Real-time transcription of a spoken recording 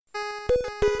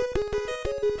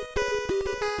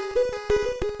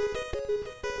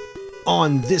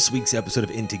On this week's episode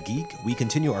of Into Geek, we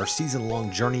continue our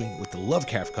season-long journey with the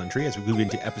Lovecraft Country as we move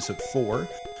into episode 4.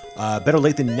 Better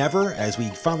late than never as we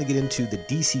finally get into the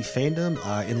DC fandom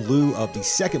in lieu of the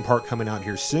second part coming out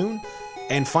here soon.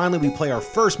 And finally, we play our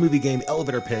first movie game,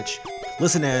 Elevator Pitch.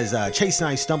 Listen as Chase and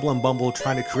I stumble and bumble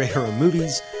trying to create our own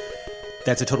movies.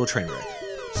 That's a total train wreck.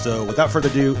 So without further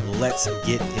ado, let's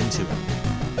get into it.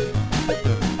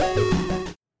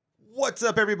 What's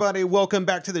up, everybody? Welcome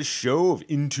back to the show of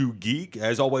Into Geek.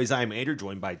 As always, I'm Andrew,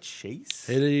 joined by Chase.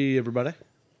 Hey, everybody.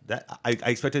 That I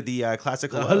expected the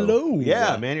classic hello. Hello.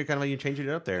 Yeah, man, you're kind of like changing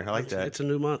it up there. I like that. It's a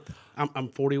new month. I'm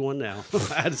 41 now.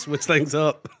 I had to switch things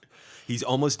up. He's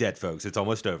almost dead, folks. It's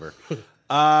almost over.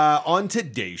 On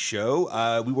today's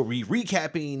show, we will be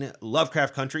recapping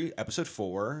Lovecraft Country, episode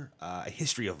 4, A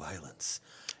History of Violence.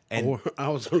 And or I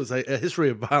was going to say A History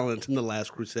of Violence in the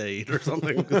Last Crusade or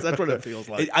something, because that's what it feels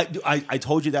like. I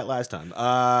told you that last time.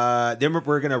 Then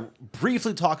we're going to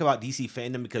briefly talk about DC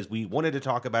fandom because we wanted to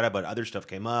talk about it, but other stuff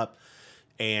came up.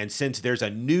 And since there's a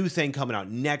new thing coming out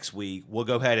next week, we'll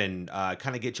go ahead and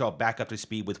kind of get y'all back up to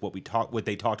speed with what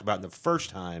they talked about in the first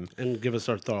time, and give us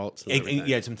our thoughts.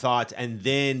 And some thoughts, and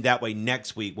then that way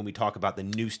next week when we talk about the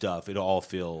new stuff, it'll all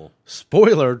feel.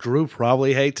 Spoiler: Drew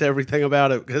probably hates everything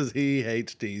about it because he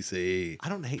hates DC. I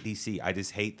don't hate DC. I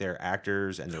just hate their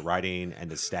actors and their writing and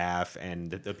the staff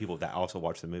and the people that also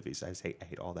watch the movies. I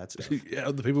hate all that stuff. Yeah,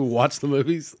 the people who watch the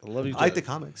movies. I love you. I like the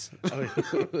comics. All right,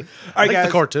 I like guys.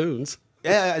 The cartoons.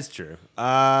 Yeah, that's true.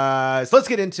 So let's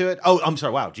get into it. Oh, I'm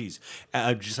sorry. Wow, geez.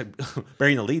 Just like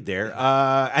burying the lead there.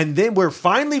 And then we're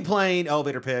finally playing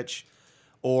Elevator Pitch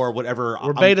or whatever.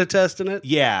 We're beta testing it.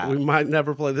 Yeah. We might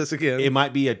never play this again. It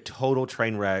might be a total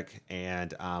train wreck,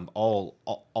 and all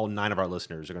 9 of our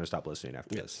listeners are going to stop listening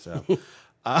after this. So,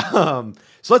 so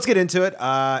let's get into it.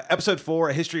 Episode 4,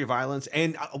 A History of Violence.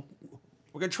 And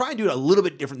we're going to try and do it a little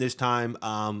bit different this time.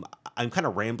 I'm kind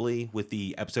of rambly with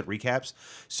the episode recaps.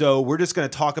 So we're just going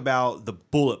to talk about the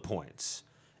bullet points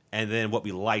and then what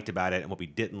we liked about it and what we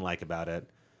didn't like about it.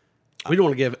 We don't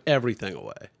want to give everything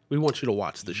away. We want you to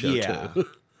watch the show, too.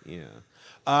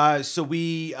 Yeah. So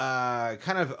we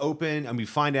kind of open and we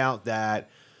find out that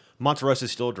Monteros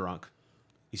is still drunk.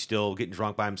 He's still getting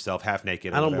drunk by himself, half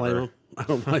naked. I don't blame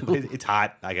him. It's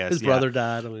hot, I guess. His brother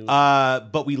died. I mean,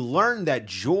 but we learned that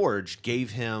George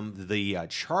gave him the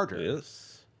charter. Yes.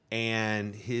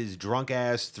 And his drunk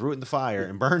ass threw it in the fire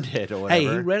and burned it or whatever. Hey,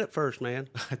 he read it first, man.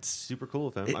 That's super cool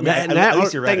of him. I mean, at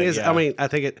least he read it. Yeah. I mean, I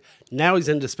think now he's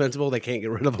indispensable. They can't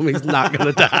get rid of him. He's not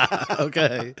going to die.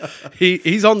 Okay.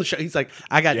 He's on the show. He's like,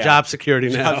 I got job security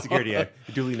now. Job security, yeah.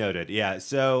 Duly noted. Yeah.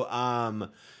 So, I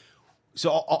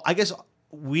guess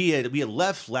we had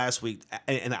left last week,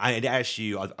 and I had asked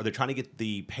you, are they trying to get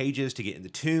the pages to get in the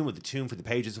tomb, or the tomb for the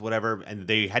pages, or whatever? And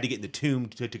they had to get in the tomb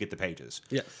to get the pages.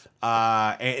 Yes.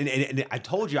 And I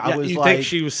told you, I was you like, think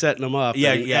she was setting them up?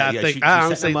 Yeah, I think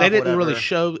honestly they didn't really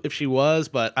show if she was,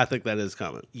 but I think that is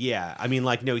coming. Yeah, I mean,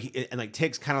 like, no, and like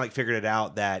Tiggs kind of like figured it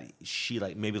out that she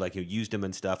like maybe like used him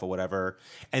and stuff or whatever,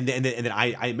 and then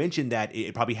I mentioned that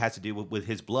it probably has to do with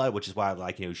his blood, which is why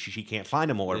like she can't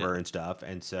find him or whatever and stuff,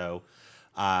 and so.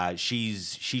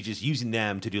 She's just using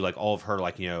them to do like all of her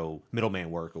like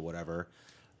middleman work or whatever.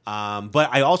 But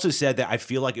I also said that I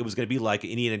feel like it was going to be like an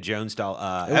Indiana Jones style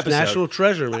episode. National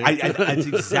Treasure, man. That's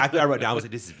exactly what I wrote down. I was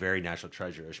like, this is very National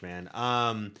Treasure-ish, man.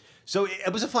 So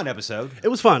it was a fun episode. It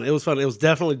was fun. It was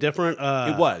definitely different.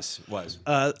 It was.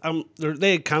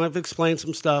 They had kind of explained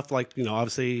some stuff, like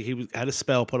obviously he had a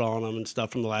spell put on him and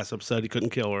stuff from the last episode. He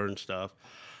couldn't kill her and stuff.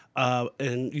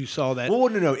 And you saw that. Well,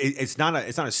 no, it's not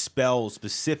a spell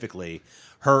specifically.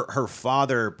 Her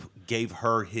father gave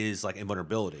her his like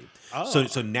invulnerability. Oh.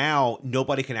 So now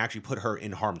nobody can actually put her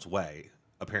in harm's way.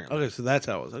 Apparently. Okay, so that's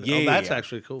how it was. Okay. Yeah, that's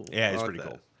actually cool. Yeah, it's pretty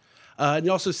cool. And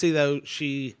you also see though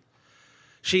she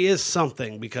is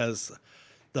something because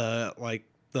the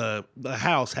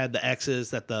house had the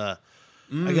X's that the.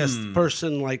 I guess the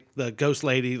person, like the ghost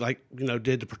lady,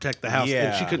 did to protect the house,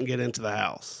 and she couldn't get into the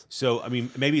house. So, I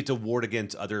mean, maybe it's a ward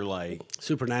against other, like...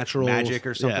 supernatural magic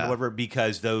or something, or whatever,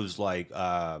 because those, like,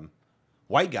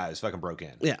 white guys fucking broke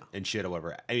in. Yeah. And shit or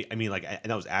whatever. I mean, like, and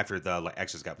that was after the, like,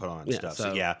 X's got put on and stuff.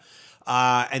 So yeah.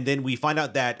 And then we find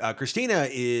out that Christina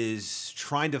is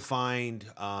trying to find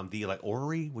the, like,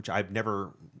 orrery, which I've never...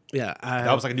 Yeah.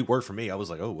 That was, like, a new word for me. I was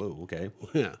like, oh, whoa, okay.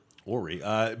 Yeah. Orrery.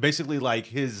 Basically, like,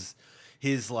 his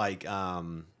like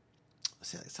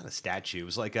it's not a statue. It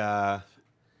was like a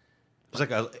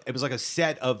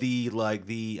set of the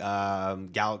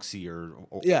galaxy or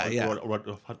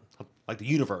like the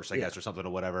universe, I guess, or something or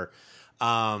whatever.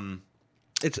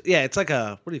 It's like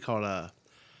a, what do you call it?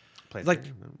 Play Like,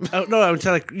 theory. no, I would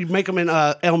say like you make them in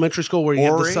elementary school where you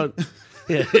have the Ori? sun.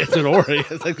 Yeah, it's an Ori.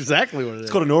 That's exactly what it is.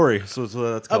 It's called an Ori, so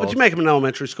that's Oh, called. but you make them in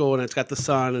elementary school, and it's got the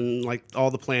sun and like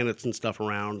all the planets and stuff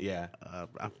around. Yeah.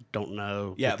 I don't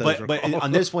know. Yeah, what those but are but called.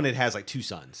 on this one it has like two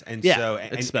suns, and Yeah, so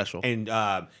it's special. And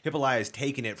Hippolyta is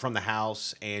taking it from the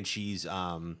house, and she's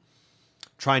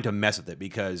trying to mess with it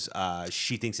because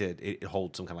she thinks it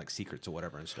holds some kind of like secrets or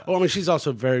whatever and stuff. Well, I mean, she's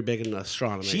also very big in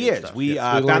astronomy. She and is. stuff. We Yes,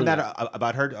 found learned that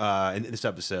about her in this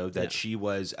episode that Yeah. she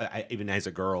was even as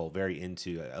a girl very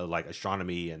into like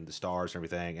astronomy and the stars and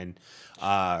everything. And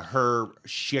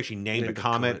she actually named a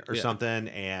comet or yeah. something,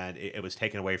 and it was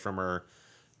taken away from her.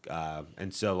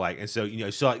 And so it's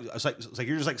like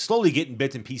you're just like slowly getting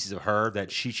bits and pieces of her that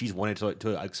she's wanted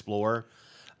to explore,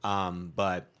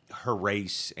 but her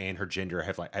race and her gender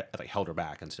have like held her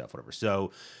back and stuff, whatever.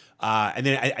 So, and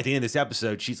then at the end of this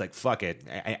episode, she's like, "Fuck it,"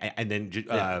 and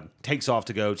then takes off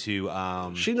to go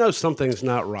to. She knows something's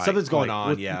not right. Something's going on,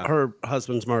 with yeah. her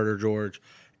husband's murder, George,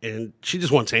 and she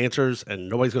just wants answers, and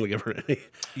nobody's going to give her any.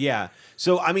 Yeah.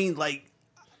 So I mean, like,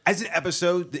 as an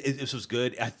episode, this was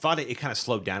good. I thought it kind of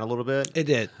slowed down a little bit. It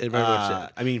did. It very much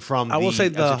did. I mean, from I will say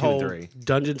the episode 2 and whole 3.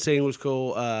 dungeon scene was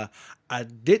cool. I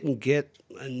didn't get,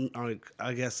 and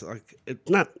I guess like it's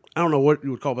not. I don't know what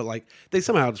you would call it, but like they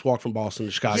somehow just walked from Boston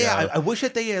to Chicago. Yeah, I wish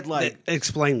that they had like,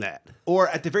 Explain that. or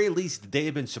at the very least, they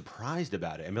had been surprised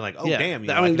about it and be like, "Oh, Yeah, damn!"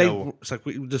 You I mean, know, it's like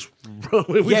we just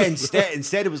yeah.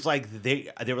 Instead, it was like they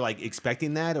were like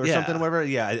expecting that or Yeah. something, or whatever.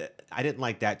 Yeah, I didn't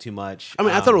like that too much. I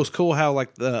mean, I thought it was cool how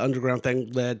like the underground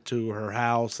thing led to her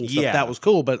house and stuff. Yeah. That was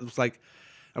cool, but it was like,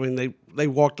 I mean, they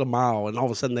walked a mile and all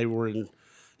of a sudden they were in,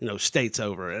 states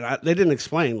over, and they didn't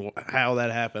explain how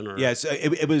that happened. Or Yeah, so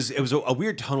it was a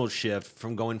weird tonal shift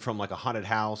from going from like a haunted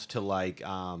house to like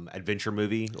adventure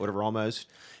movie or whatever almost,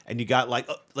 and you got like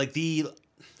the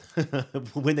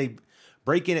when they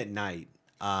break in at night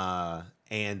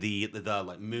and the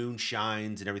like moon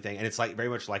shines and everything, and it's like very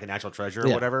much like a National Treasure or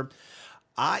Yeah. whatever.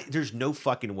 There's no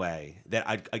fucking way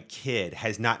that a kid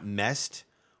has not messed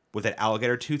with that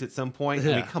alligator tooth at some point. I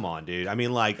mean, Yeah. come on, dude. I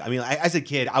mean, as a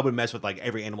kid, I would mess with like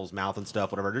every animal's mouth and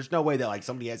stuff, whatever. There's no way that like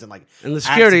somebody hasn't like. and the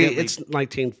security, accidentally- it's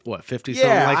 1950 Yeah,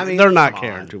 something. Like I mean, they're not come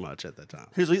caring on. too much at the time.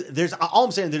 There's all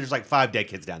I'm saying. There's like 5 dead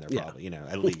kids down there, Yeah. probably.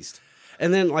 At least.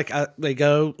 And then like they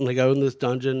go in this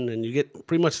dungeon, and you get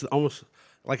pretty much almost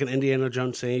like an Indiana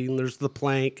Jones scene. There's the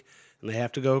plank, and they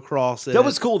have to go across it. That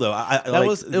was cool though. It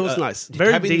was nice.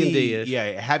 Very having D&D-ish.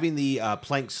 Yeah, having the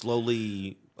plank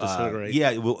slowly. Disintegrate.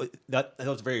 Yeah, well, that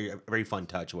was a very fun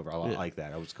touch. However, I like that.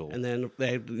 That was cool. And then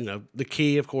they, the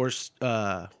key, of course.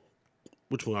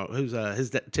 Which one?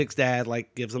 Who's Tick's dad?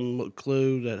 Like gives them a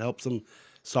clue that helps them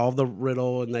solve the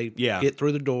riddle, and they get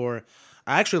through the door.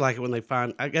 I actually like it when they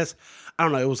find. I guess I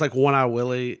don't know. It was like One Eye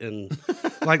Willie, and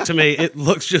like to me, it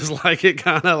looks just like it.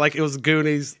 Kind of like it was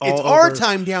Goonies. It's all our over.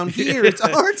 time down here. It's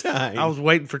our time. I was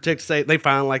waiting for Tick to say they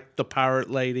find like the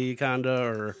pirate lady, kind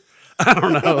of, or. I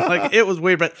don't know. Like it was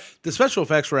weird, but the special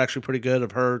effects were actually pretty good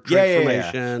of her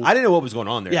transformation. Yeah. I didn't know what was going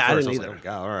on there. Yeah, at I first. didn't was either. like,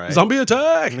 oh, all right. Zombie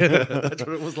attack. That's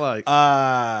what it was like.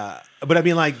 But I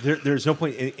mean, like, there's no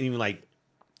point in even like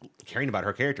caring about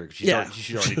her character because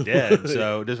she's already dead,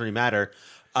 so it doesn't really matter.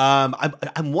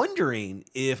 I'm wondering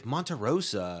if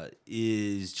Monterosa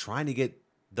is trying to get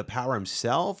the power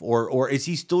himself, or is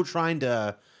he still trying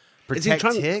to protect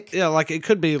Tick? Yeah, like it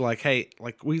could be like, hey,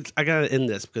 like I gotta end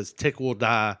this because Tick will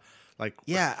die. Like,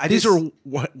 yeah, these are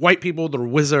white people. They're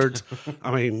wizards. I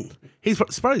mean, he's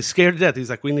probably scared to death. He's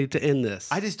like, we need to end this.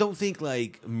 I just don't think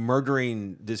like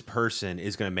murdering this person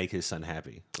is going to make his son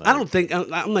happy. Like, I don't think. I'm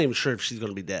not even sure if she's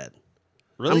going to be dead.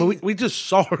 Really? I mean, we just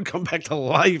saw her come back to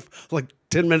life like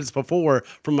 10 minutes before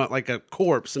from like a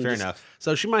corpse. And Fair enough.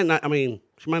 So she might not. I mean,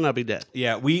 she might not be dead.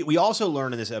 Yeah, we also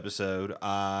learned in this episode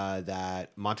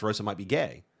that Monterosa might be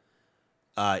gay.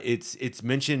 It's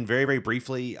mentioned very, very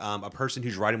briefly. A person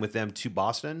who's riding with them to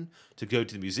Boston to go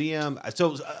to the museum.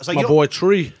 So like, My boy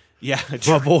Tree. Yeah,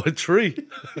 My boy Tree.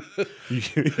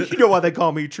 you know why they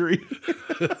call me Tree?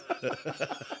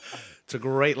 It's a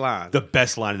great line. The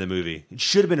best line in the movie. It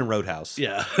should have been in Roadhouse.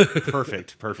 Yeah.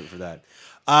 perfect for that.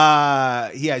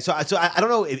 Yeah. So I don't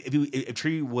know if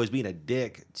Tree was being a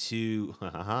dick to,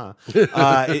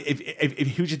 if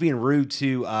he was just being rude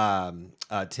to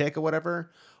Tick or whatever.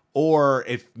 Or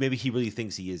if maybe he really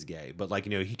thinks he is gay, but like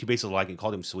he basically like and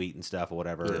called him sweet and stuff or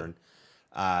whatever. Yeah.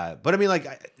 And, but I mean,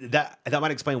 like that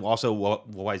might explain also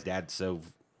why his dad's so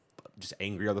just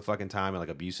angry all the fucking time and like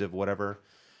abusive, whatever.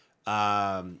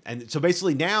 And so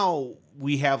basically now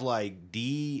we have like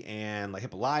Dee and like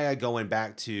Hippolyta going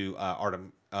back to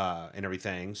Artem and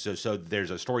everything. So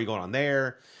there's a story going on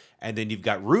there, And then you've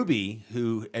got Ruby,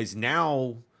 who is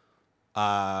now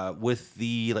with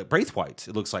the Braithwaites,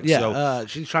 it looks like. Yeah, So,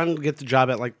 she's trying to get the job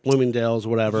at like Bloomingdale's or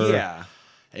whatever. yeah.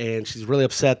 And she's really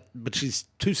upset, but she's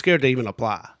too scared to even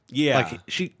apply. Yeah. Like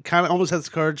she kind of almost has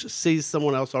the courage, sees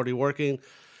someone else already working,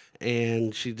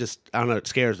 and she just, I don't know, it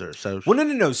scares her. So Well,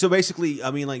 no. So basically,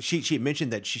 I mean, like she had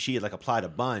mentioned that she had applied a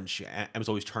bunch and was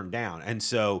always turned down, and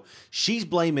so she's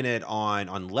blaming it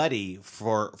on Letty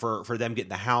for them getting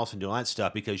the house and doing all that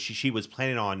stuff because she was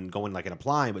planning on going and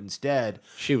applying, but instead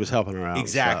she was helping her out.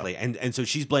 exactly, and so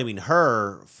she's blaming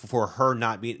her for her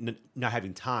not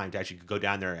having time to actually go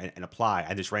down there and apply,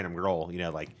 and this random girl,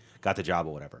 got the job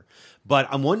or whatever. But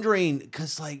I'm wondering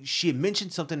because she had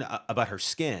mentioned something about her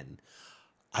skin.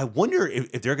 I wonder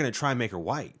if they're going to try and make her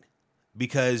white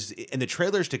because in the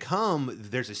trailers to come,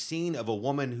 there's a scene of a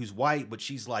woman who's white, but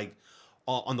she's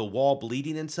on the wall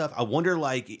bleeding and stuff. I wonder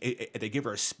if they give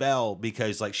her a spell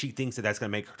because she thinks that's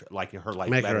going to make her life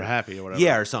make better. her happy or whatever.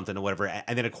 Yeah, or something or whatever.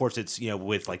 And then of course it's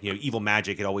with evil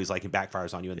magic, it always it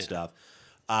backfires on you and stuff.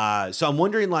 So I'm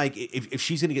wondering if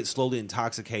she's going to get slowly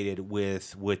intoxicated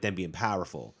with them being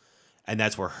powerful. And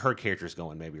that's where her character's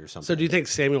going, maybe, or something. So, do you think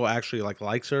Samuel actually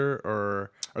likes her,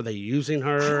 or are they using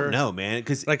her? I don't know, man.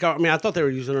 Because I thought they were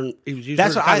using her. He was using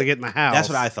her to kind of get in the house. That's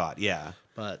what I thought. Yeah,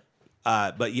 but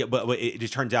it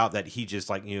just turns out that he just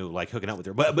hooking up with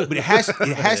her. But it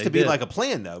has to be a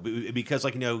plan though, because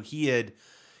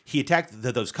he attacked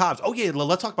those cops. Oh yeah,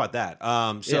 let's talk about that.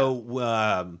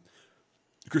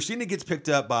 Christina gets picked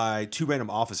up by two random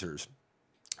officers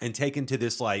and taken to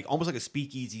this almost like a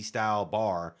speakeasy style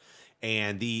bar.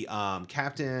 And the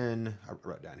captain, I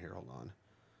wrote down here. Hold on,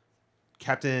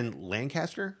 Captain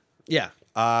Lancaster. Yeah,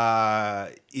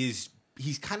 he's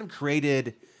kind of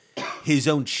created his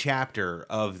own chapter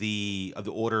of the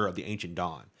Order of the Ancient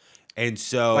Dawn, and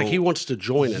so he wants to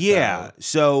join it. Yeah.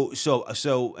 So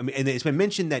I mean, and it's been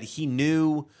mentioned that he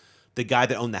knew the guy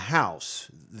that owned the house,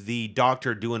 the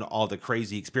doctor doing all the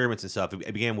crazy experiments and stuff.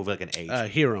 It began with an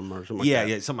H. Hiram or something.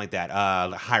 Yeah, something like that.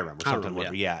 Hiram or something.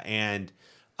 Whatever. Yeah, and.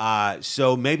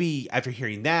 So maybe after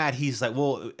hearing that, he's like,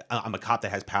 well, I'm a cop that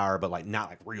has power, but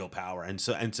not real power. And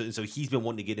so he's been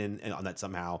wanting to get in on that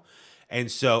somehow.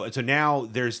 And so now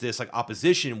there's this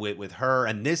opposition with her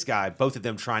and this guy, both of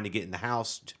them trying to get in the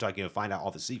house to find out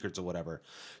all the secrets or whatever.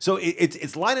 So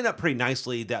it's lining up pretty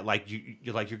nicely that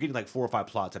you're getting 4 or 5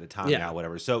 plots at a time now,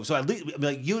 whatever. So at least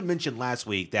you had mentioned last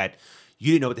week that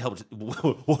you didn't know what the hell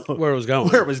where it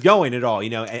was going at all,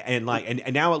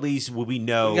 and now at least we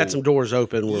know we got some doors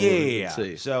open. Where we can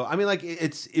see. So I mean,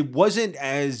 it wasn't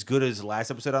as good as the last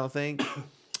episode, I don't think,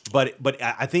 but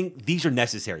I think these are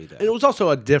necessary though. And it was also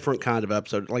a different kind of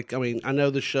episode. I know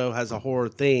the show has a horror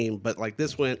theme, but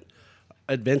this went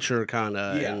adventure kind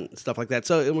of and stuff like that.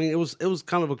 So I mean, it was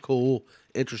kind of a cool,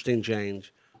 interesting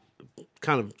change,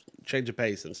 kind of. Change of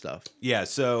pace and stuff. Yeah,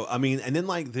 so I mean, and then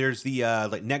there's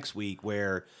the next week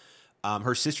where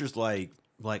her sister's like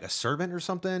a servant or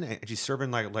something, and she's serving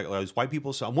like those white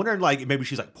people. So I'm wondering maybe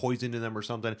she's poisoning them or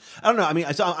something. I don't know. I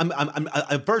mean, so I'm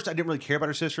at first I didn't really care about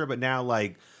her sister, but now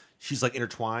she's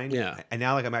intertwined. Yeah, and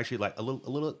now I'm actually a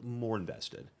little more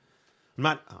invested. I'm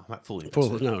not fully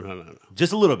invested. No.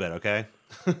 Just a little bit, okay.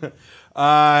 Do you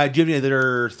have any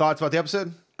other thoughts about the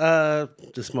episode?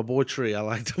 Just my boy Tree. I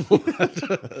liked him. Moving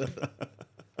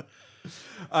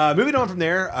on from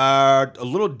there, a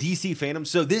little DC fandom.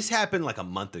 So this happened a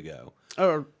month ago.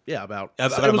 Or yeah, about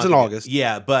it was in August.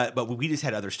 Yeah, but we just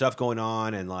had other stuff going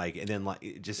on, and then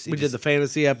we did the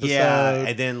fantasy episode. Yeah,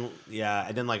 and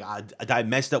then I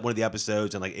messed up one of the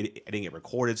episodes, and it didn't get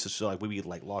recorded, so we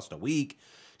lost a week.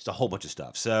 Just a whole bunch of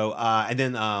stuff. So and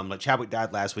then Chadwick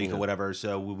died last week or whatever.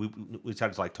 So we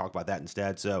decided to talk about that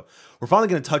instead. So we're finally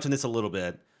going to touch on this a little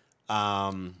bit.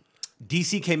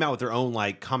 DC came out with their own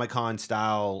Comic-Con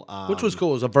style, which was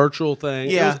cool. It was a virtual thing.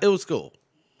 Yeah, it was cool.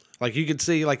 You could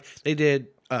see they did.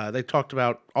 They talked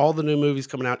about all the new movies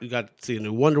coming out. You got to see a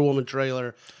new Wonder Woman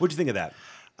trailer. What'd you think of that?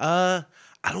 I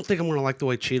don't think I'm going to like the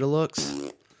way Cheetah looks.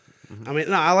 Mm-hmm. I mean,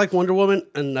 no, I like Wonder Woman,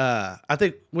 and I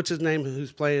think what's his name?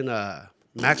 Who's playing?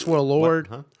 Maxwell Lord.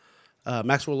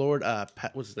 Maxwell Lord.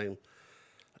 What's his name?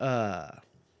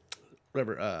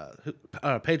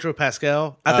 Pedro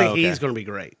Pascal. I think he's going to be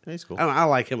great. He's cool. I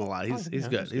like him a lot. He's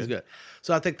good. He's good.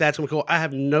 So I think that's going to be cool. I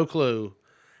have no clue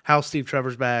how Steve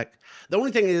Trevor's back. The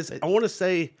only thing is, I want to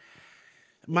say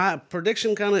my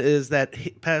prediction kind of is that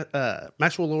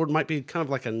Maxwell Lord might be kind of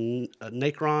like a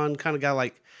Necron kind of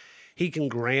guy. He can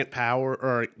grant power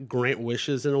or grant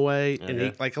wishes in a way, and he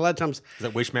a lot of times is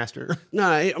that Wishmaster? No,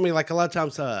 I mean a lot of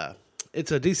times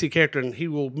it's a DC character, and he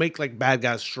will make bad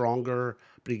guys stronger,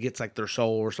 but he gets their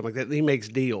soul or something like that. And he makes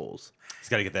deals. He's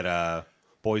got to get that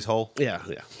Boys hole. Yeah.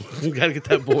 You got to get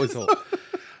that boys hole.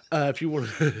 If you want,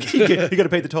 You got to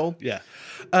pay the toll. yeah.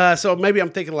 So maybe I'm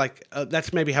thinking like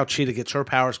that's maybe how Cheetah gets her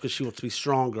powers because she wants to be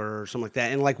stronger or something like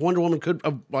that. And like Wonder Woman could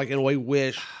like in a way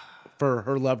wish for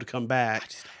her love to come back,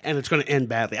 and it's going to end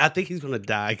badly. I think he's going to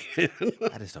die again.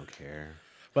 I just don't care.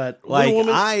 But Like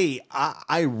Wonder Woman,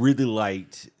 I really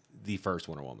liked the first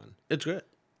Wonder Woman. it's good.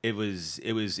 It was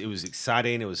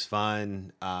exciting. It was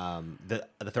fun. The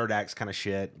third act's kind of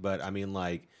shit, but I mean,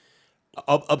 like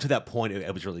up to that point,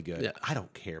 it was really good. Yeah. I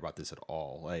don't care about this at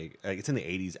all. Like it's in the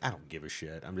 '80s. I don't give a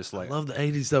shit. I'm just like, I love the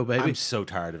 '80s though, baby. I'm so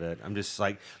tired of it. I'm just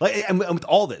like and with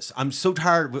all this, I'm so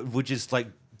tired with just like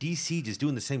DC just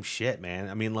doing the same shit, man.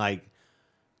 I mean, like,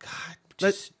 God,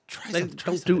 just try They something.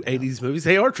 don't do '80s movies.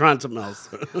 They are trying something else.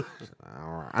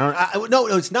 No,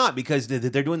 it's not because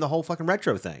they're doing the whole fucking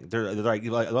retro thing. They're like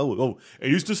oh,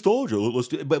 80s nostalgia. Let's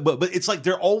do it. But it's like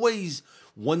they're always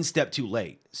one step too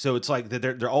late. So it's like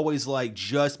they're always like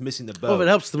just missing the boat. Well, if it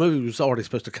helps, the movie was already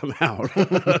supposed to come out.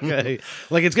 Okay,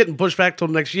 like it's getting pushed back till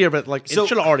next year, but like So, it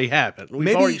should have already happened. We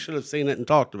maybe- already should have seen it and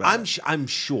talked about it. I'm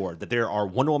sure that there are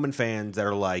Wonder Woman fans that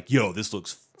are like, yo, this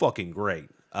looks fucking great.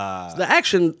 The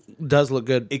action does look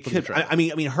good. It from the could. trailer. I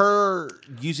mean, her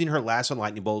using her lasso and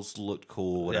lightning bolts looked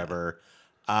cool, whatever.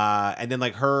 And then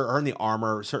like her in the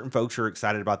armor. Certain folks are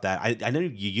excited about that. I know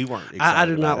you weren't. Excited I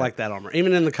do about not it. like that armor.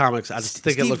 Even in the comics, I just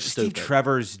think it looks Steve stupid.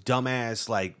 Trevor's dumbass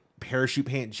like parachute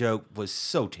pant joke was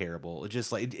so terrible. It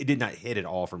just like it did not hit at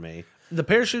all for me. The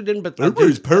parachute didn't, but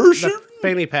Everybody's parachuting? The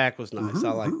fanny pack was nice.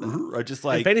 I like that. I just And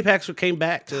like fanny packs came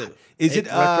back too. is it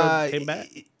retro came back?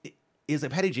 Is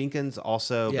it Patty Jenkins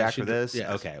also Yeah, back she for did, this? yes.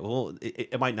 Okay, well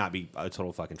it might not be a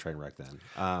total fucking train wreck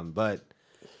then. But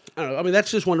I don't know. I mean,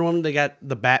 that's just Wonder Woman. They got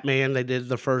the Batman. They did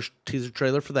the first teaser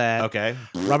trailer for that. okay.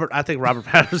 I think Robert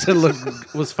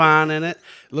Pattinson was fine in it.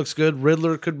 Looks good.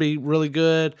 Riddler could be really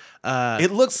good.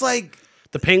 It looks like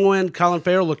The Penguin, Colin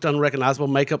Farrell looked unrecognizable.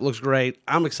 Makeup looks great.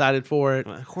 I'm excited for it.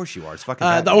 of course you are. It's fucking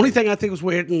The Batman. only thing I think was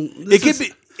weird, and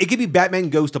it could be Batman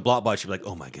goes to Blockbuster. You're like,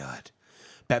 oh my god,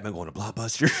 Batman going to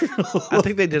Blockbuster. I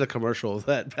think they did a commercial of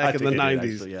that back in the think they did,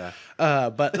 '90s. actually, yeah.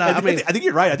 But no, I mean, I think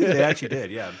you're right. I think they actually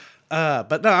did. Yeah.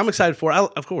 but no, I'm excited for it.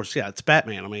 Of course, yeah, it's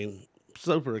Batman. I mean,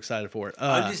 super excited for it.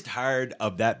 I'm just tired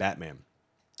of that Batman.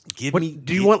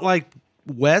 Do you want like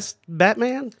West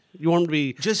Batman? You want him to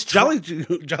be Just Jolly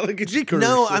Gajikers?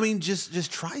 No, I mean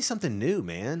just try something new,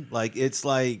 man. Like it's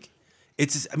I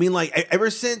mean like ever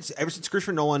since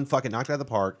Christopher Nolan fucking knocked it out of the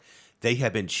park, they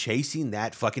have been chasing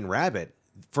that fucking rabbit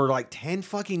for like 10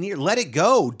 fucking years. Let it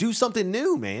go. Do something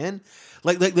new, man.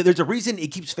 Like there's a reason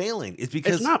it keeps failing. It's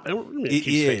because It's not. It it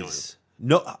keeps is.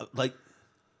 No, like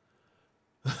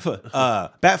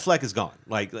Batfleck is gone.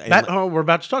 Like, we're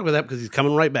about to talk about that because he's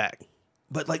coming right back.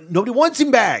 but like nobody wants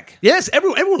him back. Yes,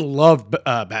 everyone loved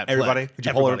Batfleck. Everybody? Did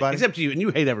you poll everybody? Except you, and you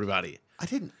hate everybody. I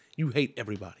did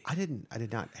everybody. I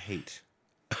did not hate.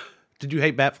 Did you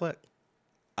hate Batfleck?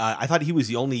 I thought he was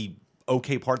the only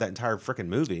okay part of that entire freaking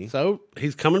movie. So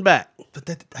he's coming back. But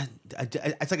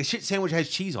it's like a shit sandwich has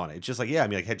cheese on it. It's just like, yeah, I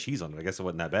mean, I had cheese on it. I guess it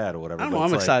wasn't that bad or whatever. I don't but know. I'm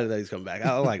it's like- excited that he's coming back.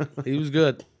 I like. He was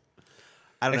good.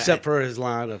 I don't know. Except for his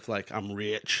line of like, "I'm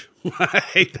rich." I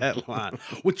hate that line.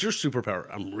 What's your superpower?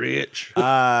 I'm rich.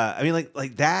 I mean,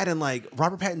 like that, and like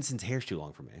Robert Pattinson's hair's too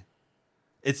long for me.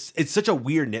 It's such a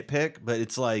weird nitpick, but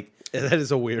it's like That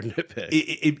is a weird nitpick.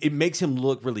 it makes him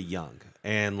look really young,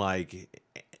 and like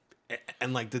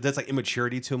that's like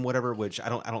immaturity to him, whatever. Which I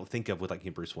don't think of with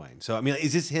like Bruce Wayne. So I mean,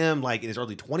 is this him like in his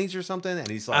early 20s or something? And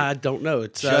he's like, I don't know.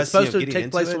 It's just, supposed to getting take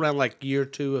into place it? around like year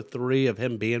 2 or 3 of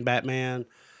him being Batman.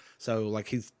 So like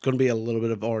he's going to be a little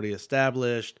bit of already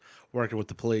established, working with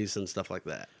the police and stuff like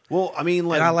that. Well, I mean,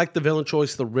 like And I like the villain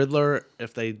choice, the Riddler.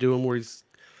 If they do him where he's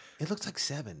it looks like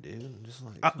Seven, dude. I'm just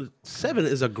like 7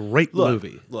 is a great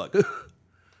movie. Look,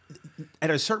 at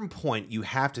a certain point, you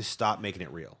have to stop making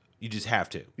it real. You just have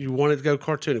to. You wanted to go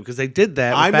cartoony because they did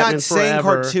that. With I'm Batman not saying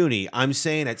Forever. cartoony. I'm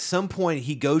saying at some point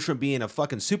he goes from being a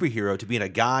fucking superhero to being a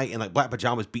guy in like black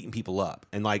pajamas beating people up,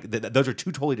 and like those are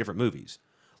two totally different movies.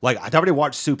 Like I already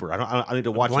watched Super. I need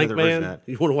to watch Blank another version Man. of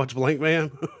that. You want to watch Blank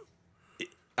Man?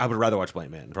 I would rather watch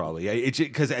Blank Man probably. It's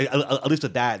because at least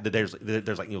with that there's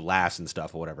like laughs and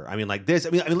stuff or whatever. I mean like this. I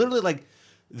mean literally like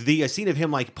the scene of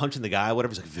him like punching the guy,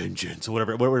 whatever, is like vengeance or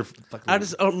whatever. I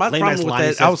just my lame-ass problem with line he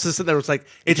that. says. I was just sitting there. It's like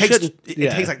It shouldn't-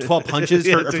 takes like 12 punches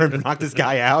Yeah, for him to knock this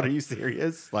guy out. Are you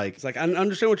serious? Like It's like I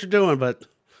understand what you're doing, but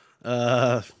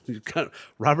Robert,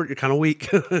 you're kind of weak.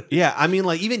 Yeah, I mean,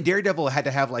 like even Daredevil had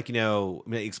to have like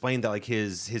explain that like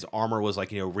his armor was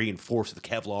like reinforced with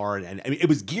Kevlar, and I mean, it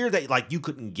was gear that like you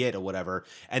couldn't get or whatever.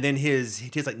 And then his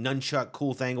like nunchuck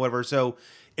cool thing, whatever. So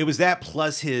it was that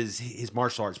plus his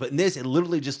martial arts. But in this, it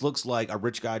literally just looks like a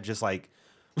rich guy just like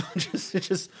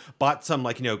just bought some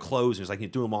like clothes and was like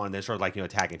threw them on and then started like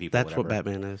attacking people. That's what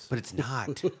Batman is. But it's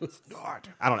not. It's not.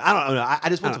 I don't know. I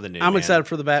just went to the news. I'm excited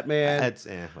for the Batman.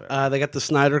 Whatever. They got the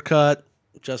Snyder cut,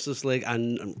 Justice League.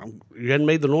 You hadn't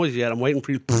made the noise yet. I'm waiting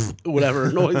for you.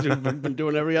 Whatever noise you've been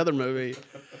doing every other movie.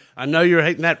 I know you're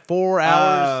hating that 4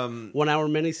 hours, 1 hour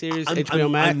miniseries, HBO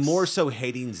Max. I'm more so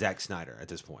hating Zack Snyder at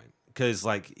this point because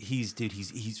like he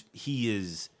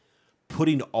is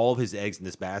putting all of his eggs in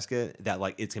this basket that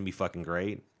like it's gonna be fucking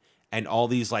great, and all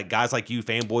these like guys like you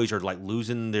fanboys are like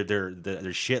losing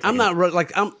their shit. I'm not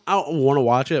like I don't want to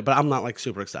watch it, but I'm not like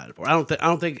super excited for it.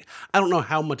 I don't know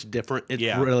how much different it's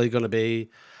really gonna be.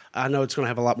 I know it's gonna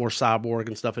have a lot more cyborg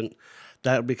and stuff, and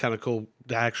that would be kind of cool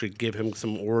to actually give him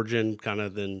some origin kind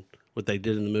of than what they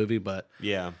did in the movie. But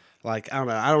yeah, like I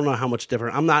don't know how much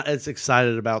different. I'm not as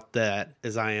excited about that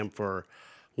as I am for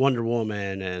Wonder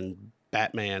Woman and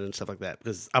Batman and stuff like that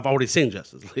because I've already seen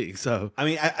Justice League. So I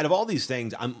mean, out of all these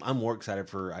things, I'm more excited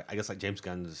for I guess like James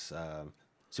Gunn's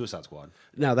Suicide Squad.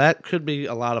 Now that could be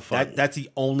a lot of fun. That's the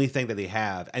only thing that they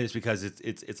have, and it's because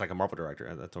it's like a Marvel director.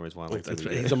 That's the reason why I like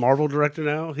He's a Marvel director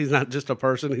now. He's not just a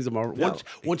person. He's a Marvel. No.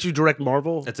 Once you direct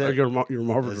Marvel, that's it. You're a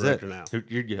Marvel director now.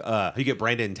 You get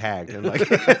Brandon tagged, and like,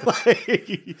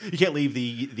 you can't leave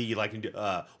the like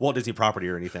Walt Disney property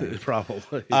or anything.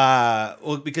 Probably.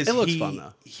 Well, because it looks fun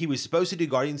though. He was supposed to do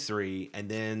Guardians 3, and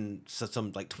then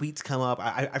some like tweets come up.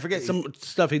 I forget some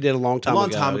stuff he did a long time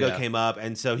ago came up,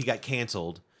 and so he got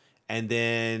canceled. And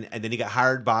then he got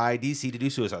hired by DC to do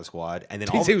Suicide Squad, and then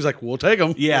DC was like, "We'll take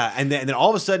him." Yeah, and then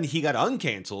all of a sudden he got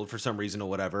uncanceled for some reason or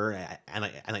whatever, and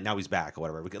like now he's back or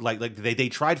whatever. Like they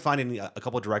tried finding a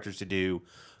couple of directors to do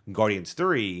Guardians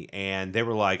 3, and they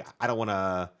were like, "I don't want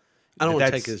to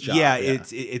take his job." Yeah,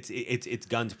 it's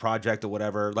Gunn's project or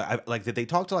whatever. Like they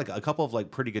talked to like a couple of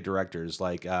like pretty good directors.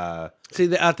 Like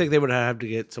see, I think they would have to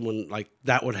get someone like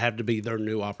that. Would have to be their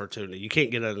new opportunity. You can't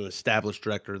get an established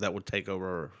director that would take over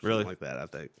or something like that. I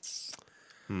think.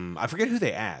 I forget who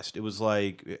they asked. It was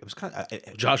kind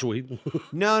of Josh Whedon.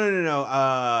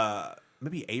 No.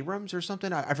 Maybe Abrams or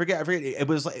something. I forget. It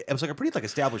was like a pretty like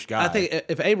established guy. I think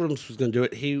if Abrams was going to do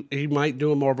it, he might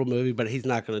do a Marvel movie, but he's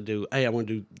not going to do. Hey, I want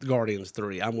to do Guardians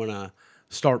 3. I'm going to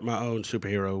start my own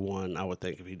superhero one. I would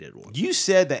think if he did one. You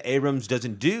said that Abrams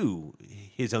doesn't do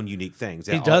his own unique things.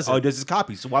 He doesn't. Oh, he does his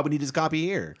copy. So why would he just copy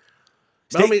here?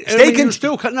 He's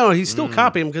still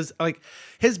copying because like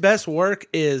his best work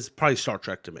is probably Star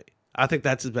Trek to me. I think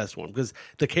that's his best one because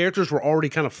the characters were already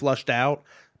kind of flushed out.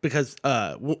 Because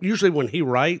usually when he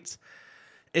writes,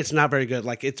 it's not very good.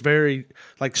 Like it's very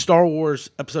like Star Wars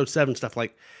Episode 7 stuff.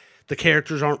 Like the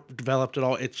characters aren't developed at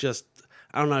all. It's just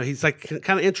I don't know. He's like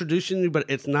kind of introducing you, but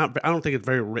it's not. I don't think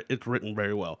it's written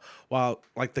very well. While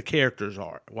like the characters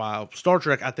are. While Star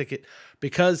Trek, I think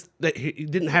because he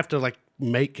didn't have to like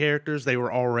make characters; they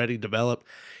were already developed.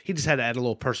 He just had to add a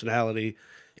little personality.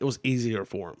 It was easier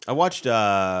for him. I watched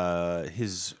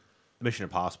his Mission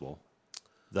Impossible.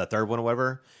 The third one or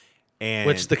whatever. And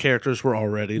which the characters were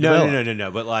already developed.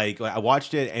 No. But like I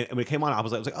watched it and when it came on, I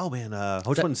was like, oh man,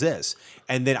 which one's this?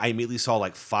 And then I immediately saw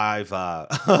like 5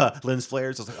 lens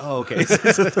flares. I was like, oh, okay. It's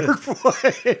the third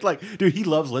one. Like, dude, he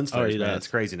loves lens flares, man. It's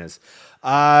craziness.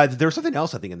 There was something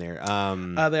else I think in there.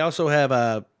 They also have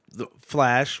the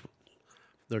Flash.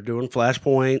 They're doing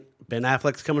Flashpoint. Ben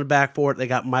Affleck's coming back for it. They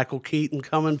got Michael Keaton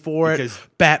coming for it.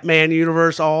 Batman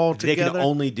universe all together. They can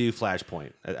only do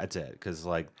Flashpoint. That's it. Because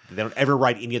like they don't ever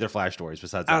write any other Flash stories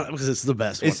besides that. Because it's the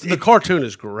best one. The cartoon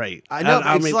is great. I know.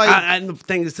 And the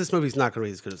thing is, this movie's not going to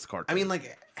be as good as the cartoon. I mean,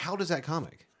 like, how does that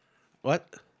comic? What?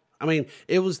 I mean,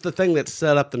 it was the thing that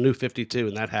set up the New 52,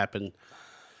 and that happened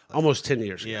almost 10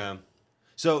 years ago. Yeah.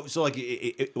 So like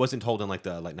it wasn't told in like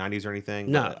the 90s or anything.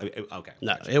 No. Okay.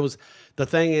 No, it was the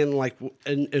thing in like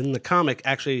in the comic.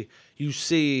 Actually, you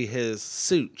see his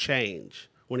suit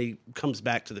change when he comes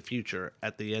back to the future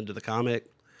at the end of the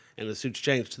comic, and the suit's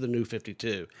changed to the New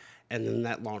 52, and then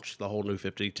that launched the whole New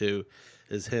 52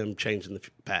 is him changing the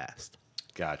past.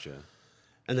 Gotcha.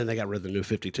 And then they got rid of the New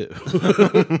 52.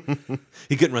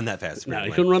 He couldn't run that fast. No, he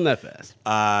couldn't run that fast.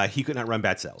 He could not run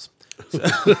bad cells.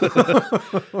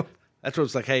 So. That's what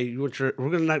it's like. Hey, we're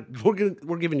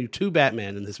giving you 2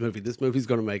 Batman in this movie. This movie's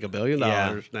going to make $1 billion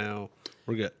now.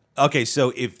 We're good. Okay,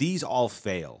 so if these all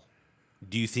fail,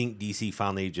 do you think DC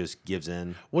finally just gives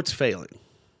in? What's failing?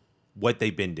 What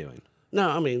they've been doing. No,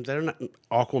 I mean they're not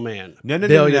Aquaman. No, $1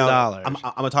 billion. I'm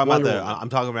talking about Wonder Woman. I'm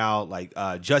talking about like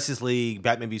Justice League,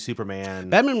 Batman v Superman.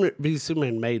 Batman v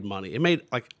Superman made money. It made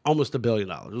like almost $1 billion.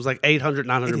 It was like 800,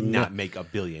 900 It did million. not make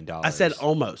 $1 billion. I said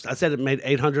almost. I said it made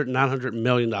 800, 900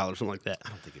 million dollars, something like that. I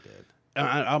don't think it did.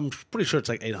 I'm pretty sure it's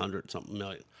like 800 something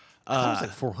million. I thought it was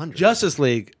like 400. Justice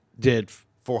League did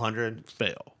 400.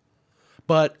 fail,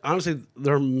 but honestly,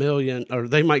 their million or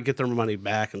they might get their money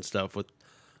back and stuff. With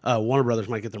Warner Brothers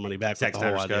might get their money back. Zack with the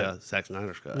whole Snyder's idea. Zack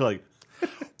Snyder's cut. Like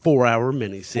 4-hour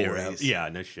miniseries. Yeah,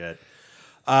 no shit.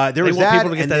 There was want that, people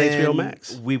to get and that then HBO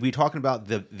Max. We talking about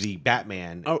the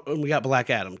Batman. Oh, and we got Black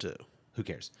Adam too. Who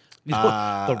cares?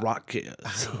 The Rock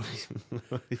kids.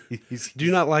 Do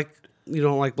you not like? You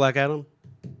don't like Black Adam?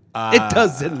 It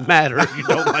doesn't matter if you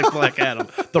don't like Black Adam.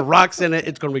 The Rock's in it.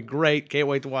 It's going to be great. Can't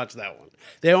wait to watch that one.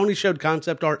 They only showed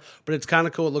concept art, but it's kind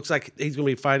of cool. It looks like he's going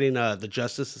to be fighting the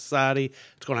Justice Society.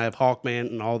 It's going to have Hawkman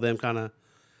and all them kind of.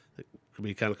 It could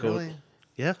be kind of cool. Really?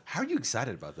 Yeah. How are you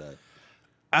excited about that?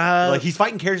 Like he's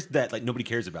fighting characters that like nobody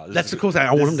cares about. That's the cool thing.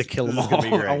 I want him to kill them all. Gonna be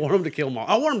great. I want him to kill them all.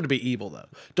 I want him to be evil though.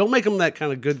 Don't make him that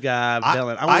kind of good guy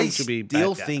villain. I want him to be.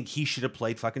 still bad guy. think he should have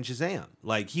played fucking Shazam.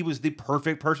 Like he was the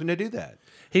perfect person to do that.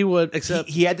 He would, except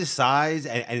He had the size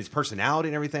and his personality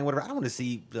and everything. Whatever. I don't want to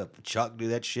see Chuck do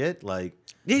that shit. Like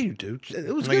yeah, you do.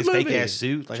 It was a like his good fake movie. ass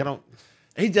suit. Like I don't.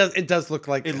 He does. It does look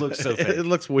like It looks so fake. It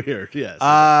looks weird. Yes.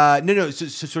 No.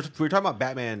 So we were talking about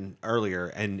Batman earlier,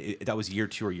 and that was year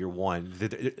 2 or year 1.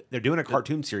 They're doing a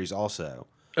cartoon series also.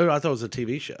 Oh, I thought it was a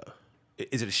TV show.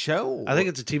 Is it a show? I think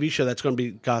it's a TV show that's going to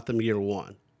be Gotham Year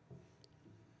 1.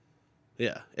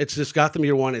 Yeah, it's just Gotham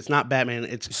Year 1. It's not Batman.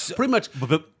 It's pretty much.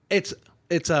 It's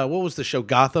what was the show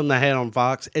Gotham they had on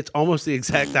Fox? It's almost the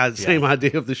exact same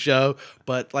idea of the show,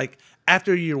 but like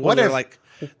after year 1, they're like.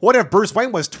 What if Bruce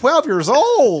Wayne was 12 years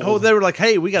old? Oh, they were like,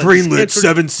 "Hey, we got greenlit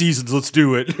 7 seasons. Let's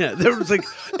do it." Yeah, there was like,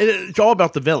 and it's all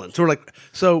about the villains. So we're like,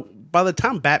 so by the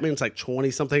time Batman's like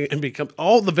 20 something and becomes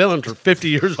all the villains are 50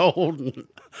 years old.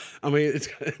 I mean, it's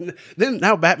then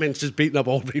now Batman's just beating up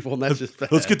old people, and that's just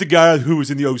bad. Let's get the guy who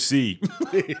was in the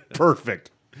OC.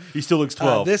 Perfect. He still looks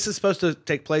 12. This is supposed to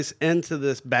take place into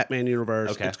this Batman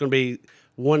universe. Okay. It's going to be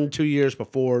 1-2 years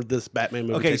before this Batman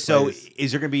movie. Okay, takes so place.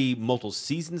 is there going to be multiple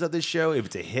seasons of this show if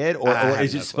it's a hit, or I is have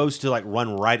it no supposed to like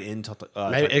run right into?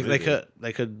 maybe the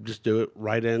they could just do it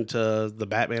right into the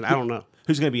Batman. I don't know.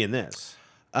 Who's going to be in this?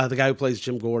 The guy who plays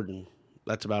Jim Gordon.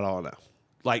 That's about all I know.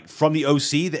 Like from the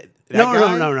OC? That No.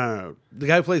 guy? The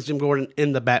guy who plays Jim Gordon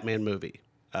in the Batman movie.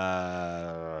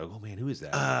 Oh man, who is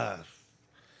that?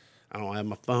 I don't have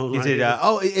my phone. Is right it? here.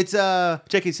 It's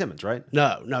J.K. Simmons, right?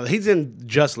 No, he's in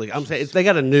Just League. I'm saying they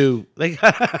got a new. You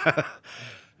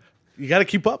got to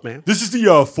keep up, man. This is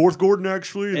the fourth Gordon,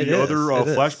 actually. And It the is, other it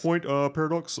is. Flashpoint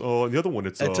paradox. And the other one,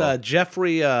 it's It's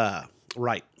Jeffrey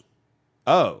Wright.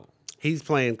 Oh, He's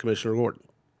playing Commissioner Gordon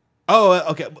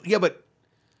okay, yeah, but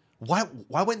why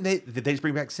wouldn't they? Did they just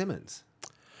bring back Simmons?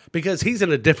 because he's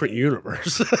in a different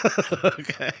universe.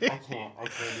 Okay. I can't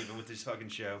even with this fucking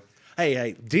show.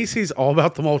 Hey, DC's all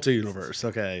about the multi-universe.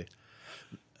 Okay,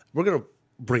 we're gonna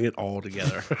bring it all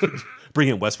together. Bring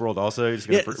in Westworld also. You're just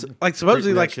gonna like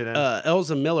supposedly bring that like shit in?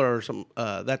 Elza Miller or some.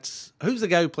 That's who's the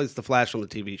guy who plays the Flash on the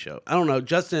TV show. I don't know,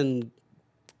 Justin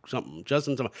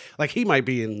something. Like he might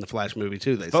be in the Flash movie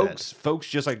too. They said. folks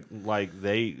just like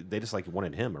they just like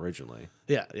wanted him originally.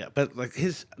 Yeah, but like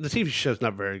the TV show's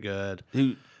not very good.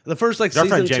 Dude, The first like our season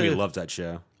friend Jamie 2, loves that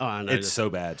show. Oh, I know. It's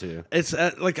so bad too. It's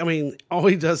like I mean, all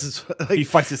he does is like, He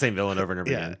fights the same villain over and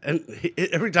over yeah, again. and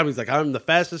every time he's like, "I'm the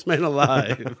fastest man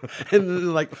alive," and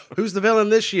then like, "Who's the villain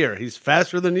this year? He's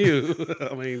faster than you."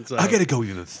 I mean, so I gotta go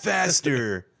even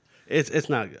faster. it's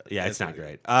not good. Yeah, it's not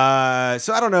great.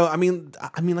 So I don't know. I mean,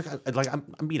 I'm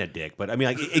being a dick, but I mean,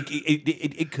 like,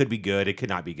 it could be good. It could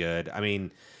not be good. I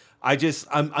mean,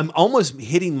 I'm almost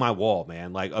hitting my wall,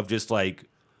 man. Like, of just like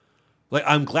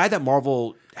I'm glad that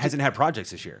Marvel hasn't had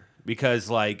projects this year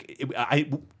because I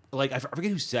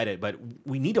forget who said it, but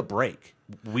we need a break.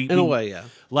 In a way, yeah.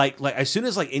 Like as soon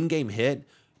as like Endgame hit,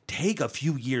 take a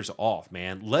few years off,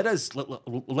 man. Let us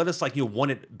like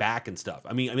want it back and stuff.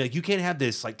 I mean like you can't have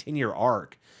this like 10-year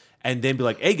arc and then be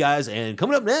like, hey guys, and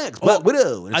coming up next, Black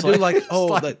Widow. And I it's do like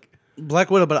it's Black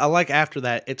Widow, but I like after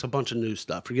that it's a bunch of new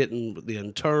stuff. You're getting the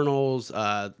internals,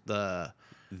 the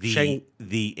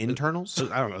internals.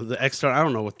 I don't know the external. I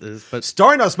don't know what this is, but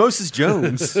Starring Osmosis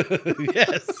Jones.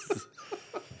 yes.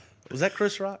 Was that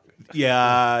Chris Rock?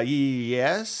 Yeah.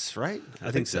 Yes. Right.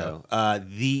 I think so.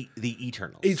 The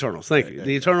Eternals. Eternals, thank you.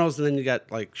 The Eternals, and then you got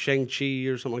like Shang-Chi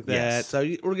or something like that. Yes. So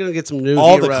we're gonna get some new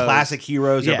All heroes. the classic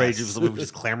heroes Yes. everybody was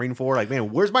just clamoring for. Like,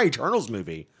 man, where's my Eternals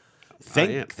movie?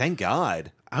 am. Thank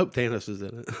God. I hope Thanos is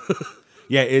in it.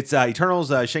 Yeah, it's Eternals,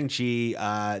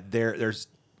 Shang-Chi. There's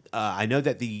I know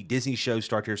that the Disney shows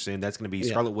start here soon. That's going to be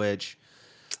Scarlet Witch,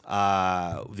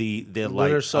 the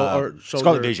like Soldier,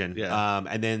 Scarlet Vision, yeah.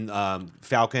 and then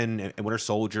Falcon and Winter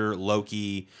Soldier,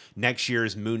 Loki. Next year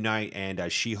is Moon Knight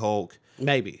and She-Hulk.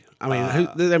 Maybe. I mean,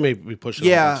 they may be pushing.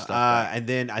 Yeah, all that stuff back. and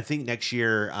then I think next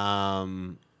year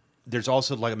there's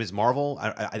also like a Ms. Marvel.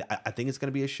 I think it's going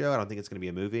to be a show. I don't think it's going to be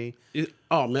a movie.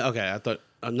 Okay. I thought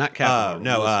not Captain.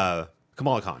 No,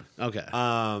 Kamala Khan. Okay.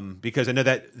 Because I know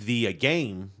that the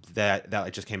game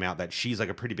that just came out, that she's like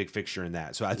a pretty big fixture in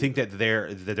that. So I think that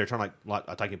they're trying to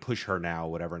like push her now,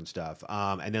 whatever and stuff.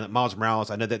 And then Miles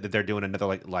Morales, I know that they're doing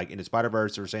another like Into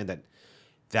Spider-Verse. They're saying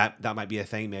that might be a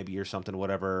thing, maybe, or something,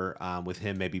 whatever. With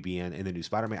him maybe being in the new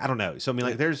Spider-Man. I don't know. So I mean,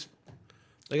 like,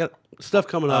 they got stuff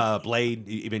coming up. Blade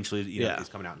eventually, is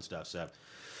coming out and stuff. So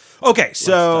okay,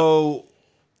 so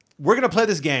we're gonna play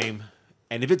this game.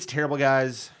 And if it's terrible,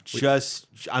 guys,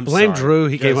 I'm Blame sorry. Drew.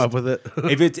 He came up with it.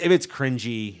 if it's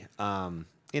cringy,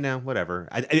 whatever.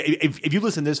 If you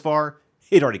listen this far,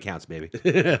 it already counts, baby. All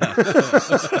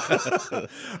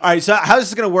right. So how this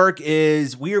is going to work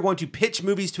is we are going to pitch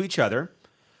movies to each other.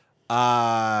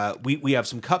 We have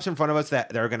some cups in front of us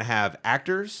that are going to have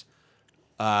actors,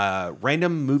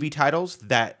 random movie titles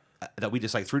that we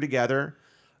just like threw together.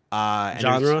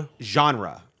 And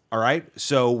genre. All right.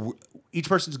 So each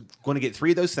person's going to get 3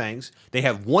 of those things. They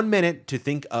have 1 minute to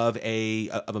think of a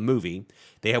movie.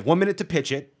 They have 1 minute to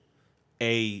pitch it,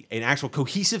 an actual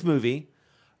cohesive movie.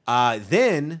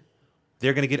 Then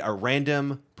they're going to get a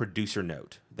random producer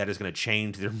note that is going to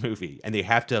change their movie, and they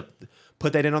have to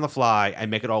put that in on the fly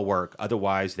and make it all work.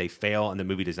 Otherwise, they fail and the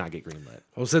movie does not get greenlit.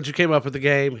 Well, since you came up with the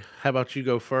game, how about you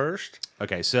go first?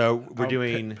 Okay, so we're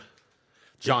doing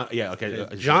Genre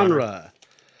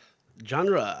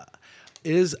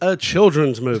is a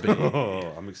children's movie.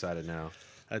 Oh, I'm excited now.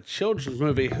 A children's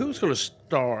movie. Who's going to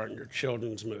star in your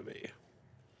children's movie?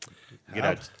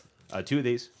 Get 2 of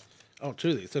these. Oh, 2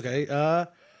 of these. Okay.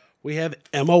 We have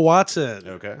Emma Watson.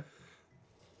 Okay.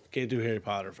 Can't do Harry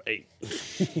Potter for 8.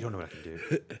 You don't know what I can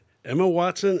do. Emma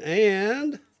Watson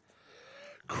and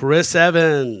Chris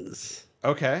Evans.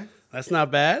 Okay. That's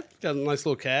not bad. Got a nice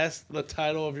little cast. The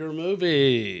title of your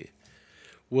movie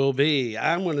will be,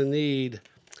 I'm going to need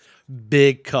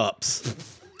Big Cups.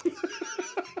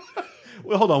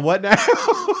 Well, hold on. What now?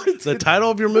 The title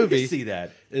of your movie see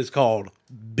that is called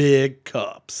Big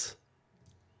Cups.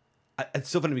 It's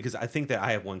so funny because I think that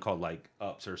I have one called like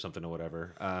Ups or something or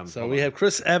whatever. So we have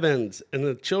Chris Evans in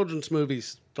the children's movie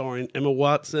starring Emma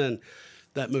Watson.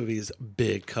 That movie is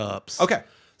Big Cups. Okay.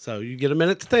 So you get a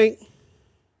minute to think.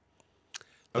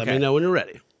 Let me know when you're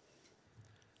ready.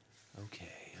 Okay.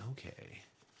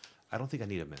 I don't think I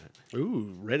need a minute.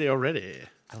 Ooh, ready already.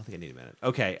 I don't think I need a minute.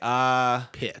 Okay.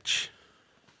 Pitch.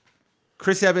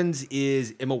 Chris Evans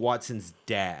is Emma Watson's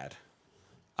dad.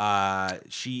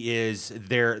 She is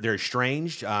they're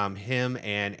estranged. Him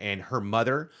and her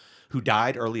mother, who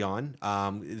died early on.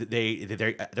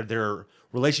 Their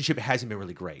relationship hasn't been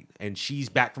really great, and she's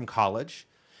back from college.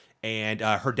 And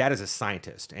her dad is a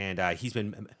scientist, and he's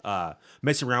been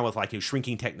messing around with like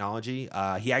shrinking technology.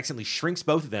 He accidentally shrinks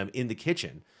both of them in the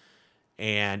kitchen,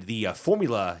 and the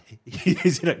formula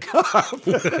is in a cup,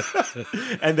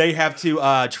 and they have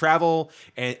to travel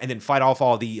and then fight off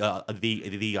all the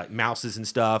like mouses and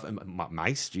stuff, and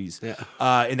mice, jeez,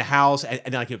 in the house, and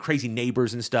then like crazy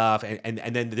neighbors and stuff,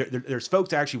 and then there's folks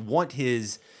that actually want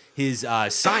his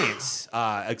science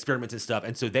experiments and stuff,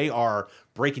 and so they are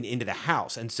breaking into the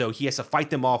house, and so he has to fight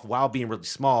them off while being really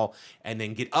small, and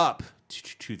then get up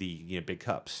to the big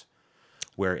cups,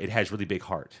 where it has really big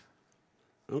heart.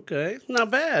 Okay,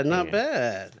 not bad, not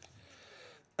bad.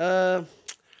 I'm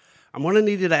gonna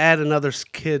need you to add another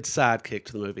kid sidekick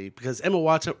to the movie because Emma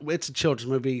Watson, it's a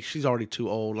children's movie. She's already too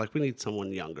old. Like we need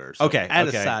someone younger. So add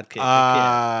a sidekick.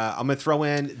 I'm gonna throw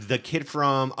in the kid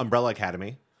from Umbrella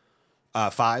Academy.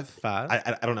 Five.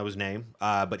 I don't know his name,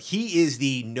 but he is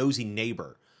the nosy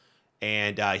neighbor,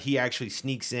 and he actually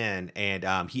sneaks in,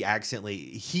 and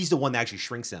he's the one that actually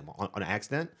shrinks them on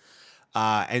accident.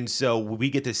 And so we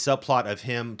get this subplot of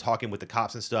him talking with the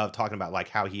cops and stuff, talking about like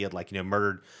how he had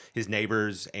murdered his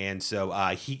neighbors, and so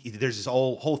there's this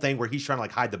whole thing where he's trying to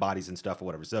like hide the bodies and stuff or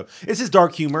whatever. So it's this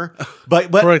dark humor, but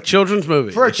for a children's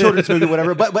movie,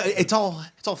 whatever. But it's all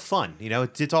fun,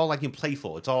 It's all like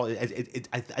playful. It's all. I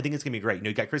think it's gonna be great.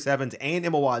 You got Chris Evans and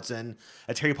Emma Watson.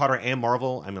 It's Harry Potter and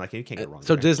Marvel. I mean, like you can't get wrong.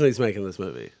 So Disney's making this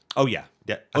movie. Oh yeah.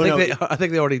 I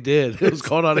think they already did. It was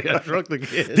called Honey, I Shrunk the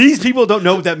Kids. These people don't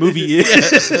know what that movie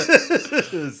is.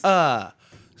 So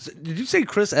did you say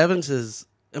Chris Evans is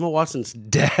Emma Watson's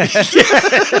dad.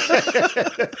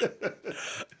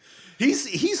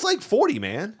 He's like 40,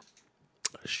 man.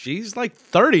 She's like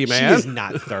 30, She man. is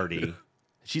not 30.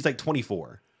 She's like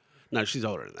 24. No, she's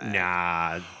older than that.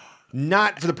 Nah,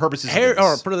 not for the purposes Harry, of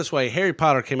or this. put it this way, Harry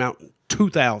Potter came out in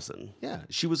 2000. Yeah,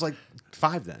 she was like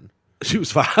 5 then. She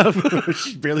was 5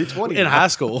 She's barely 20 in now. high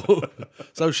school.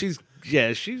 So she's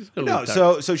gonna No, be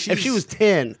 30. so If she she's- was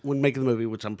 10 when making the movie,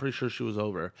 which I'm pretty sure she was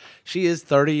over, she is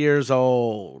 30 years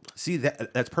old. See,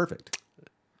 that's perfect.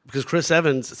 Because Chris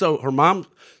Evans,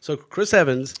 Chris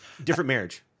Evans, Different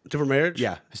marriage. different marriage?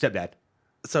 Yeah, stepdad.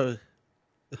 So,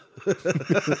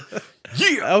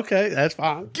 Yeah, okay, that's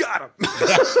fine. got him.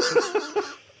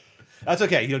 That's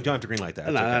okay. You don't have to greenlight that.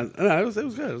 It's okay. No, it was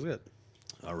good. It was good.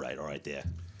 All right there.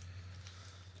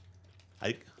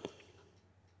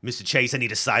 Mr. Chase, I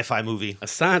need a sci-fi movie. A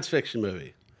science fiction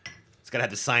movie. It's got to have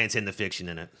the science and the fiction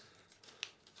in it.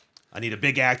 I need a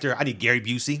big actor. I need Gary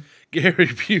Busey. Gary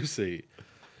Busey.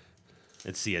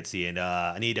 Let's see. And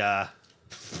I need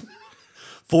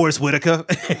Forrest Whitaker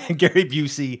and Gary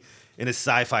Busey in a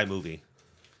sci-fi movie.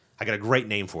 I got a great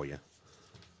name for you.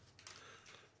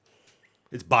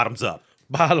 It's Bottoms Up.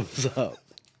 Bottoms Up.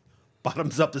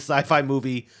 Bottoms Up, the sci-fi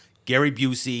movie. Gary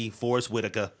Busey, Forrest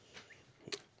Whitaker.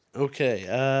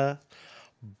 Okay.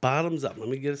 Bottoms Up. Let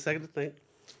me get a second to think.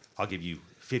 I'll give you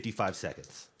 55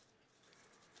 seconds.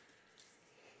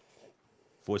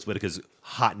 Forrest Whitaker's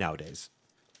hot nowadays.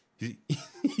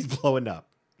 He's blowing up.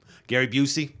 Gary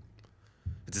Busey,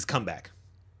 it's his comeback.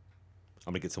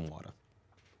 I'm going to get some water.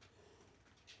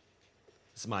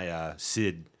 This is my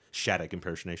Sid Shattuck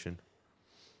impersonation.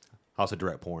 I also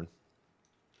direct porn.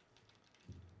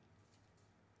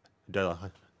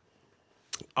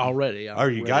 Already. Oh,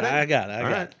 you got it? I got it. All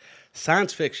got right. it.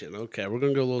 Science fiction. Okay, we're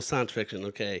going to go a little science fiction.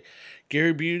 Okay.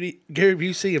 Gary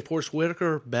Busey and Forrest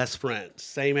Whitaker, best friends.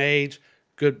 Same age,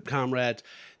 good comrades.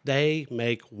 They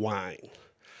make wine.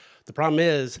 The problem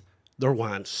is their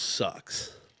wine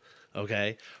sucks.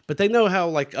 Okay? But they know how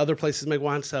like other places make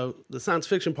wine. So the science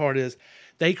fiction part is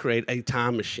they create a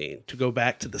time machine to go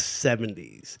back to the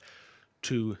 70s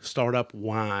to start up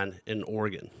wine in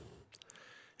Oregon.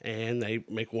 And they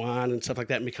make wine and stuff like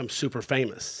that and become super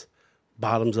famous.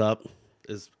 Bottoms Up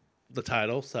is the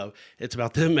title. So it's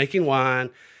about them making wine.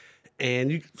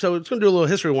 And so it's going to do a little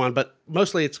history wine, but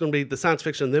mostly it's going to be the science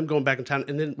fiction, them going back in time.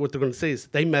 And then what they're going to see is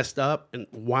they messed up and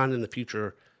wine in the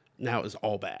future now is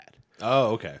all bad.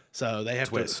 Oh, okay. So they have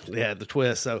Twist. the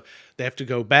twist. So they have to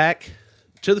go back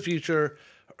to the future,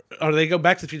 or they go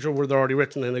back to the future where they're already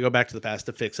rich, and then they go back to the past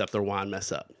to fix up their wine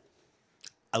mess up.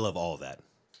 I love all of that.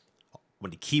 I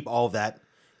want to keep all of that,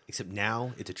 except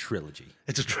now it's a trilogy.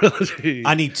 It's a trilogy.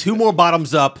 I need 2 more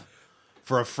Bottoms Up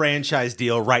for a franchise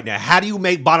deal right now. How do you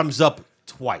make Bottoms Up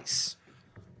twice?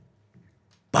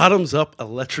 Bottoms Up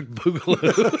Electric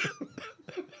Boogaloo.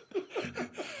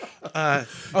 Okay,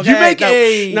 You make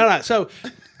a- no. So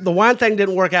the wine thing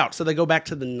didn't work out, so they go back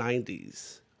to the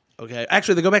 90s. Okay,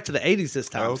 actually, they go back to the 80s this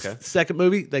time. Oh, okay. Second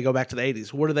movie, they go back to the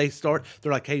 80s. Where do they start?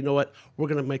 They're like, hey, you know what? We're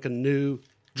gonna make a new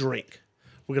drink.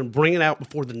 We're gonna bring it out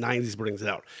before the 90s brings it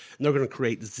out, and they're gonna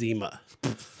create Zima.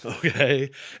 Okay,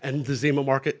 and the Zima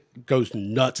market goes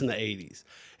nuts in the 80s,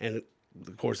 and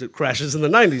of course, it crashes in the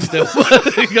 90s still.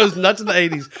 It goes nuts in the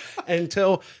 80s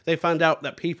until they find out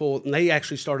that people, and they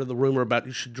actually started the rumor about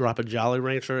you should drop a Jolly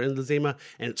Rancher in the Zima,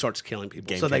 and it starts killing people.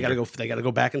 Game so they changer. got to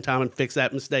go back in time and fix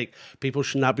that mistake. People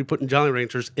should not be putting Jolly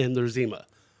Ranchers in their Zima.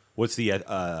 What's the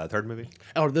third movie?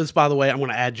 Oh, this, by the way, I'm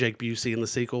going to add Jake Busey in the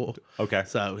sequel. Okay.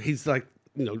 So he's like,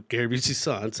 Gary Busey's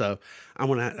son. So I'm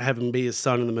going to have him be his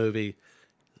son in the movie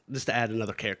just to add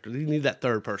another character. You need that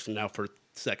third person now for the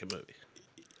second movie.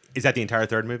 Is that the entire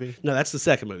third movie? No, that's the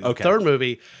second movie. Okay. The third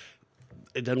movie,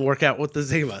 it doesn't work out with the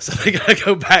Zima, so they got to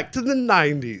go back to the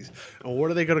 90s. And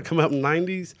what are they going to come out in the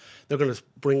 90s? They're going to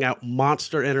bring out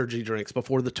Monster energy drinks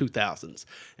before the 2000s.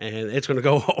 And it's going to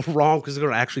go wrong because they're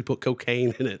going to actually put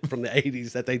cocaine in it from the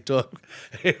 80s that they took.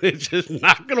 And it's just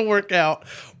not going to work out.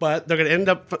 But they're going to end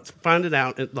up finding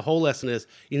out. And the whole lesson is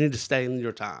you need to stay in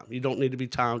your time. You don't need to be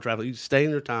time traveling. You stay in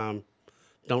your time.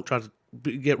 Don't try to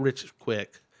get rich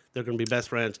quick. They're going to be best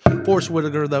friends. Forrest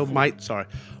Whitaker, though, might die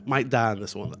in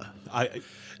this one. Though.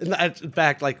 In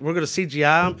fact, like we're going to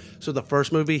CGI him. So the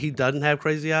first movie, he doesn't have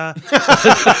crazy eye.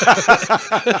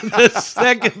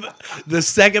 the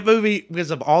second movie,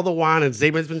 because of all the wine and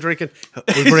Zima's been drinking,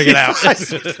 we bring it out.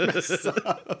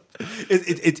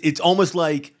 It's almost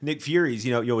like Nick Fury's,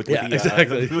 with Yeah, the,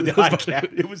 exactly. with the eye cap.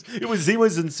 It was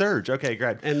Zima's in Surge. Okay,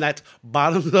 great. And that's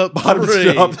bottoms up, Bottoms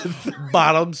three, up.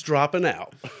 bottoms dropping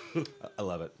out. I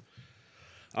love it.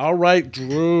 All right,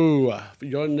 Drew, for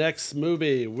your next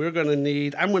movie, I'm going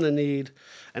to need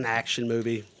an action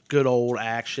movie, good old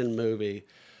action movie.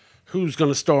 Who's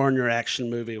going to star in your action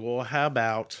movie? Well, how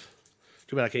about,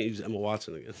 too bad I can't use Emma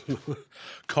Watson again.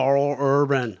 Carl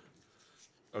Urban.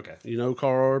 Okay. You know who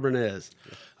Carl Urban is.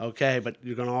 Okay, but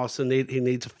you're going to also he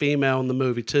needs a female in the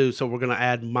movie too, so we're going to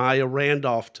add Maya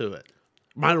Rudolph to it.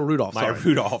 Maya Rudolph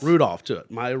to it.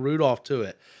 Maya Rudolph to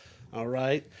it. All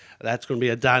right? That's going to be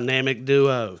a dynamic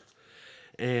duo.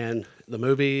 And the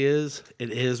movie is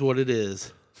It Is What It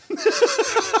Is.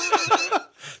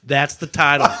 That's the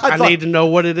title. I need to know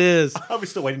what it is. I was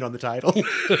still waiting on the title.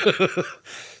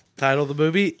 Title of the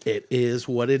movie, It Is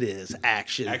What It Is.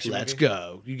 Action. Let's movie?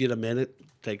 go. You get a minute.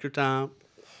 Take your time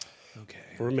Okay.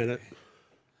 for a minute.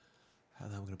 How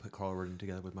am I going to put Carl Urban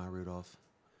together with Maya Rudolph?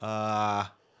 Maya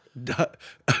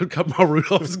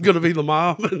Rudolph is going to be the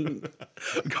mom, and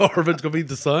Carl Urban's going to be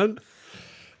the son.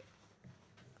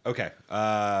 Okay.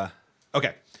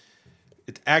 Okay.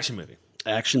 It's action movie.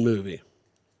 Action movie.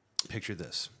 Picture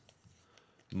this.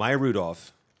 Maya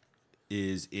Rudolph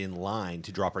is in line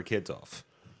to drop her kids off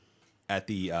at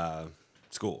the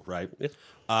school, right? Yeah.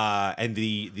 And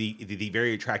the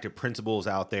very attractive principal is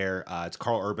out there. It's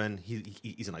Carl Urban.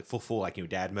 He's in like full like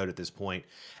dad mode at this point.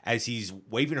 As he's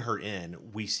waving her in,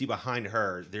 we see behind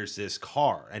her there's this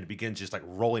car, and it begins just like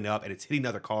rolling up, and it's hitting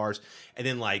other cars, and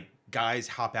then like guys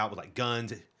hop out with like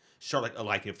guns, start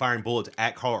like firing bullets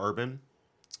at Carl Urban.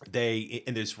 They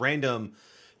in this random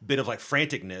bit of like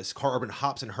franticness, Carl Urban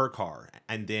hops in her car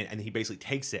and he basically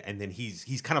takes it, and then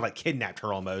he's kind of like kidnapped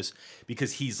her almost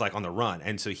because he's like on the run,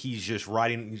 and so he's just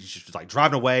like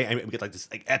driving away, and we get like this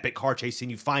like epic car chase, and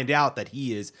you find out that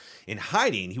he is in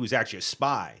hiding. He was actually a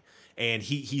spy. And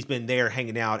he's been there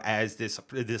hanging out as this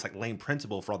like lame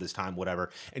principal for all this time,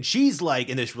 whatever. And she's like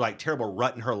in this like terrible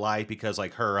rut in her life because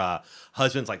like her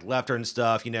husband's like left her and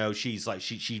stuff. She's like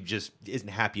she just isn't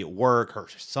happy at work. Her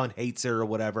son hates her or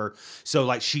whatever. So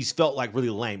like she's felt like really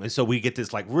lame. And so we get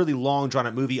this like really long drawn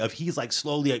out movie of he's like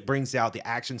slowly like brings out the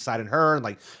action side in her and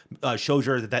like shows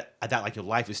her that like your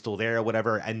life is still there or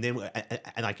whatever. And then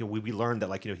and like we learned that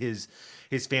like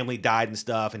his family died and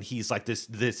stuff, and he's like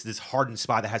this hardened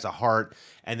spy that has a heart,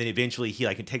 and then eventually he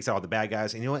like takes out all the bad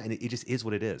guys, and you know what? And it just is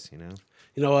what it is, You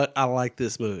know what? I like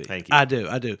this movie. Thank you. I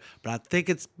do. But I think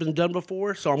it's been done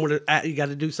before, so I'm gonna. You got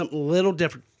to do something a little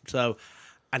different. So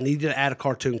I need you to add a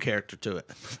cartoon character to it.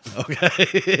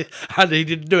 Okay, I need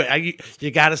you to do it.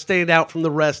 You got to stand out from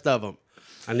the rest of them.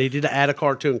 I need you to add a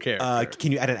cartoon character.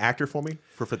 Can you add an actor for me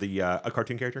for the a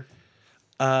cartoon character?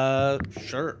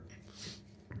 Sure.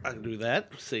 I can do that.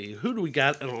 Let's see, who do we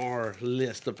got in our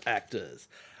list of actors?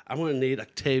 I'm going to need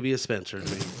Octavia Spencer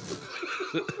to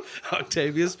be.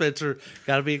 Octavia Spencer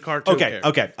got to be a cartoon character.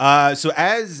 Okay. So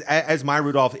as Maya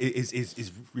Rudolph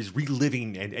is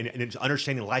reliving and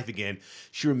understanding life again,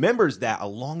 she remembers that a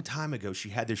long time ago she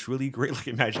had this really great like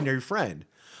imaginary friend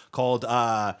called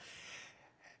Helga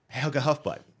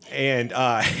Huffbutt. And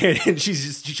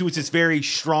she was this very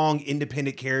strong,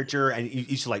 independent character, and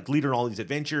used to like lead her on all these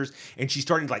adventures. And she's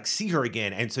starting to like see her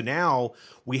again. And so now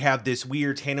we have this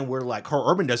weird tandem where like Carl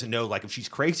Urban doesn't know like if she's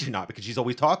crazy or not because she's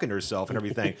always talking to herself and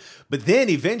everything. But then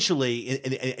eventually,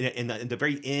 in the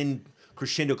very end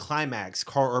crescendo climax,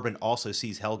 Carl Urban also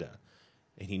sees Helga,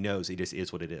 and he knows it just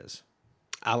is what it is.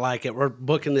 I like it. We're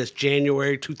booking this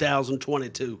January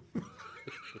 2022.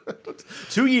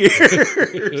 2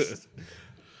 years.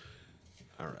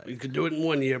 All right. We could do it in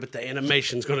 1 year, but the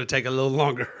animation's going to take a little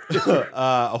longer.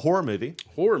 A horror movie.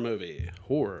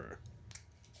 Horror.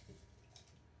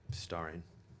 Starring.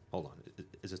 Hold on.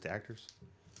 Is this the actors?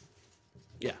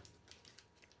 Yeah.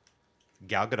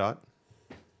 Gal Gadot.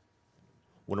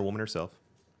 Wonder Woman herself.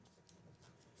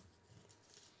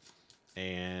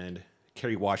 And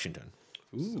Kerry Washington.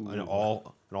 Ooh. An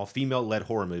all female led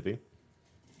horror movie.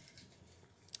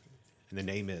 And the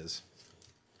name is.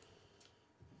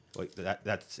 Wait,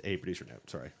 that's a producer note.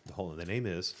 Sorry. The name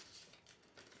is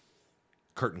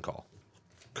Curtain Call.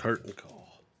 Curtain Call.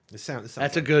 It sounds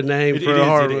That's a good name for a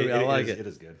horror movie. I like it. It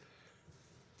is good.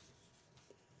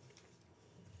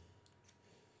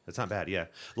 That's not bad. Yeah,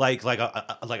 like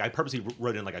I purposely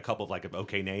wrote in like a couple of like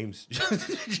okay names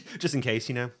just in case,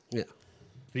 Yeah. Do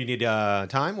you need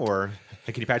time, or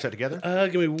can you patch that together?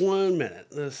 Give me 1 minute.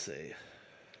 Let's see.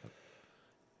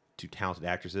 Two talented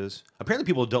actresses. Apparently,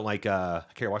 people don't like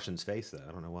Kerry Washington's face, though.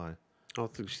 I don't know why. I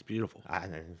think she's beautiful.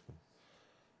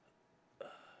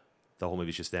 The whole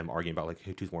movie's just them arguing about like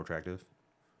who's more attractive.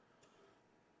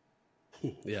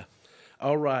 Yeah.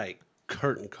 All right.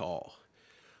 Curtain Call.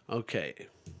 Okay.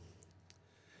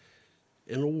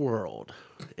 In a world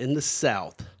in the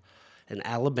South, in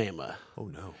Alabama, Oh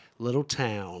no. little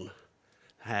town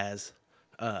has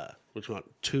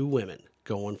two women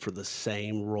going for the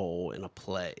same role in a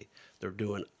play. They're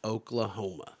doing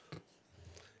Oklahoma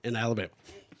in Alabama.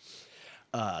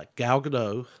 Gal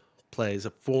Gadot plays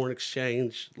a foreign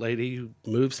exchange lady who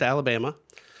moves to Alabama,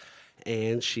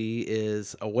 and she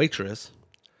is a waitress,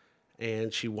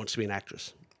 and she wants to be an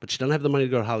actress. But she doesn't have the money to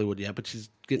go to Hollywood yet, but she's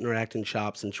getting her acting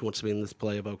chops, and she wants to be in this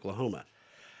play of Oklahoma.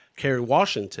 Kerry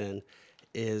Washington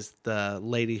is the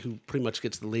lady who pretty much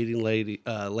gets the leading lady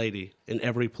in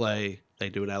every play they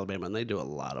do in Alabama, and they do a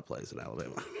lot of plays in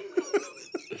Alabama.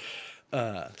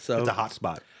 So It's a hot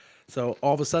spot. so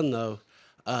all of a sudden, though,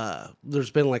 there's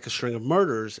been like a string of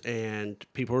murders, and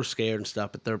people are scared and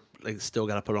stuff, but they still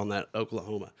got to put on that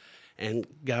Oklahoma. And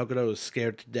Gal Gadot is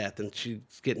scared to death, and she's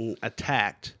getting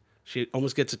attacked. She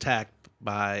almost gets attacked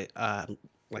by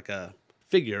like a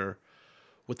figure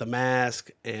with a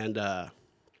mask, and the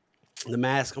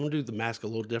mask. I'm gonna do the mask a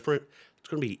little different. It's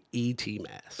gonna be E.T.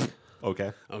 mask.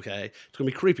 Okay. Okay, it's gonna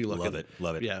be creepy looking.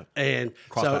 Love it. Yeah, and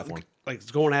Cross-platform. so like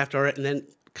it's going after it, and then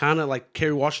kind of like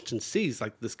Kerry Washington sees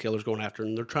like this killer's going after her,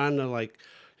 and they're trying to like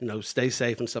stay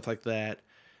safe and stuff like that.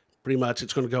 Pretty much,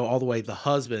 it's going to go all the way. The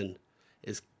husband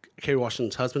is Kerry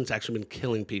Washington's husband's actually been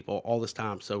killing people all this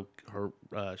time, so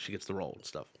she gets the role and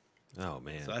stuff. Oh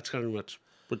man. So that's kind of much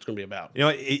what it's going to be about.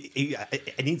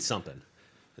 It needs something.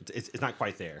 It's not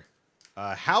quite there.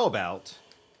 How about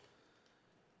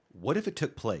what if it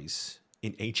took place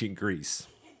in ancient Greece?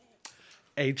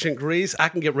 Ancient Greece, I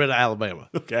can get rid of Alabama.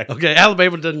 Okay. Okay,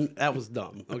 Alabama didn't. That was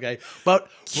dumb. Okay, but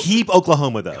Keep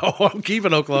Oklahoma though. oh, I'm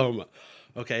keeping Oklahoma.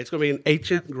 Okay, it's going to be in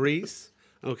ancient Greece.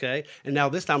 Okay, and now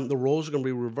this time the roles are going to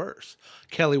be reversed.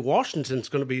 Kelly Washington's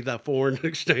going to be the foreign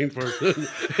exchange person,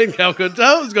 and Gal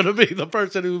Gadot is going to be the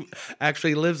person who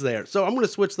actually lives there. So I'm going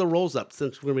to switch the roles up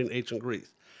since we're going to be in ancient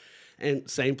Greece. And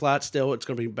same plot still. It's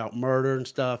going to be about murder and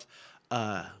stuff.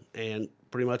 And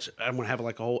pretty much I'm going to have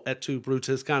like a whole et tu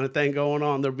Brutus kind of thing going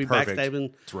on. There'll be Perfect.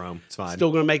 backstabbing. It's Rome. It's fine.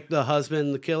 Still going to make the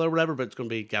husband the killer or whatever, but it's going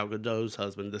to be Gal Gadot's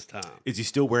husband this time. Is he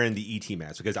still wearing the ET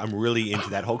mask? Because I'm really into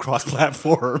that whole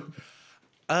cross-platform.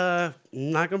 Not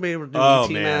gonna be able to do Oh,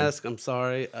 the man. mask. I'm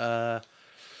sorry. God,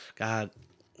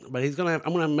 but he's gonna.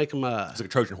 I'm gonna make him It's like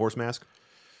a Trojan horse mask.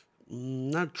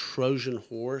 not a Trojan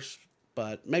horse,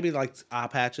 but maybe like eye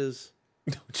patches.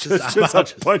 Just eye a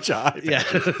patches. bunch of eye Yeah,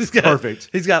 patches. he's got, Perfect.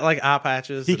 He's got like eye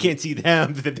patches. He and- can't see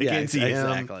them. They Yeah, can't see him.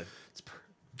 exactly.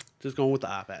 Just going with the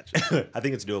eye patches. I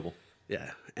think it's doable.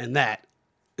 Yeah, and that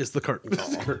is the curtain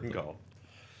call. Curtain call.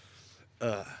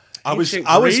 Ancient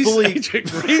I was Greece? fully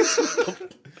Ancient Greece.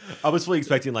 I was fully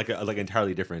expecting like an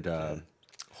entirely different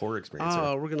horror experience. here.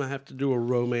 Oh, we're gonna have to do a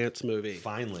romance movie.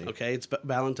 Finally. Okay, it's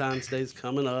Valentine's Day's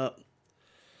coming up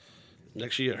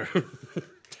next year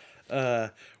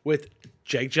with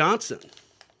Jake Johnson.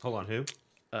 Hold on, who?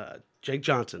 Jake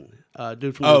Johnson,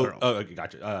 dude from New Girl. Oh, okay,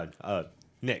 gotcha.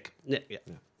 Nick. Yeah.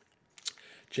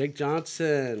 Jake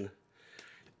Johnson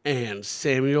and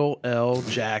Samuel L.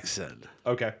 Jackson.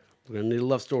 Okay. We're gonna need a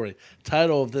love story.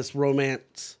 Title of this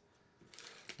romance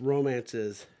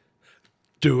is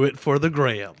 "Do It for the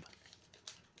Graham."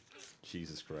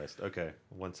 Jesus Christ. Okay,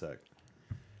 one sec.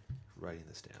 Writing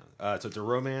this down. So it's a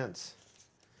romance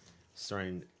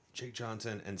starring Jake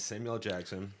Johnson and Samuel L.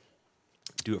 Jackson.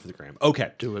 Do it for the gram.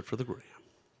 Okay. Do it for the Graham.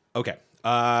 Okay.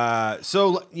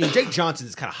 So Jake Johnson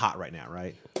is kind of hot right now,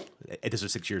 right? This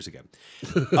was 6 years ago.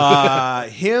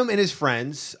 Him and his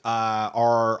friends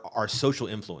are social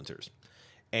influencers,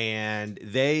 and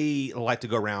they like to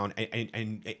go around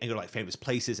and go to like famous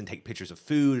places and take pictures of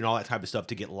food and all that type of stuff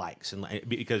to get likes and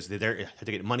because they're there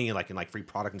to get money and like free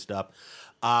product and stuff.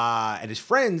 And his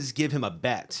friends give him a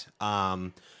bet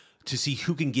to see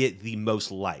who can get the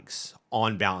most likes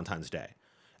on Valentine's Day.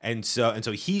 And so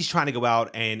he's trying to go out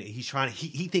and he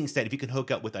thinks that if he can hook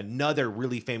up with another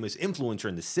really famous influencer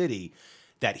in the city,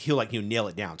 that he'll nail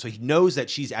it down. So he knows that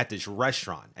she's at this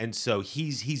restaurant, and so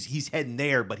he's heading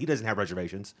there, but he doesn't have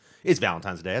reservations. It's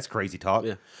Valentine's Day. That's crazy talk.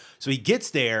 Yeah. So he gets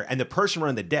there, and the person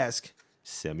running the desk,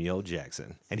 Samuel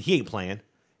Jackson, and he ain't playing.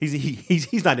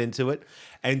 He's not into it,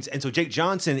 and so Jake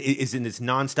Johnson is in this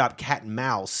nonstop cat and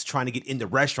mouse trying to get in the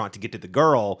restaurant to get to the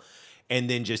girl, and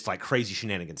then just like crazy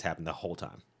shenanigans happen the whole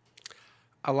time.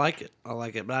 I like it,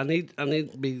 but I need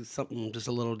to be something just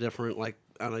a little different. Like,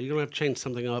 I don't know, you're gonna have to change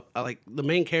something up. I like the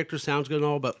main character sounds good and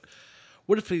all, but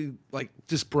what if he like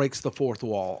just breaks the fourth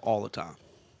wall all the time?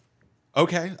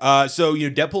 Okay, so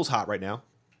Deadpool's hot right now.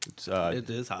 It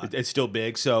is hot. It's still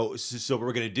big. So what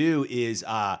we're gonna do is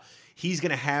he's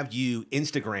gonna have you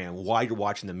Instagram while you're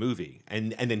watching the movie,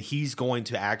 and then he's going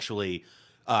to actually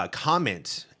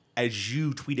comment as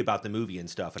you tweet about the movie and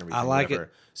stuff and everything. I like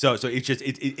whatever. So it's just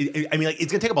I mean, like,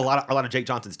 it's gonna take up a lot of Jake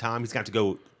Johnson's time. He's gonna have to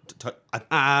go.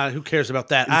 Who cares about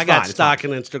that? It's I got fine, it's stock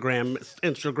in Instagram.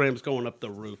 Instagram's going up the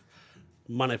roof.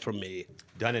 Money from me.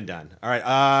 Done and done. All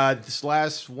right. This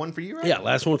last one for you, right? Yeah,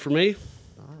 last one for me.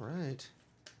 All right.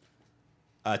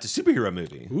 It's a superhero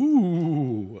movie.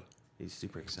 Ooh. He's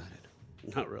super excited.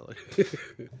 Not really.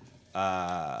 So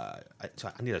I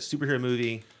need a superhero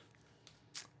movie.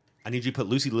 I need you to put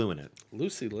Lucy Liu in it.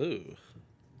 Lucy Liu.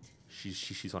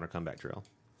 She's on her comeback trail.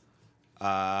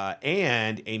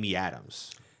 And Amy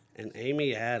Adams. And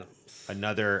Amy Adams.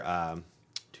 Another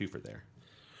twofer there.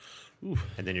 Ooh.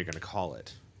 And then you're going to call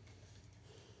it.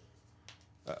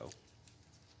 Uh-oh.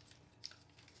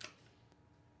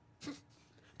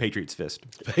 Patriots Fist.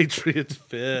 Patriots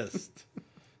Fist.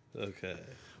 Okay.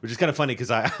 Which is kind of funny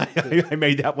because I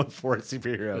made that one for a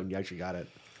superhero and you actually got it.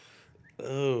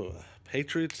 Oh,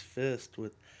 Patriots Fist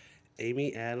with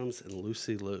Amy Adams and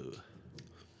Lucy Liu.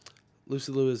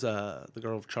 Lucy Liu is the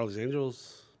girl of Charlie's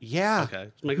Angels. Yeah. Okay.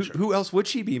 Just making sure. Who else would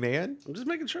she be, man? I'm just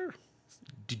making sure.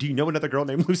 Do you know another girl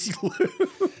named Lucy Liu?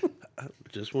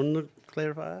 Just wanted to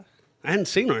clarify. I hadn't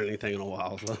seen her or anything in a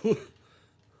while. So.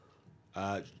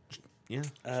 Yeah.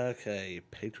 Okay,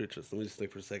 Patriots. Let me just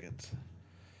think for a second.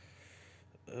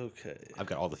 Okay. I've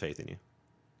got all the faith in you.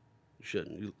 You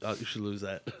shouldn't. You should lose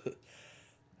that.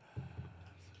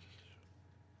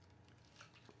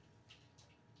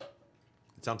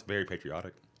 It sounds very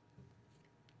patriotic.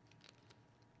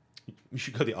 You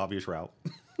should go the obvious route.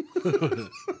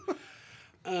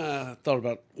 I thought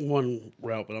about one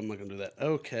route, but I'm not going to do that.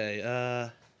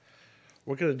 Okay.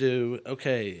 We're going to do...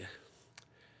 Okay.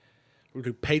 We're going to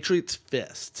do Patriots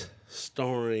Fist,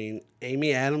 starring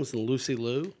Amy Adams and Lucy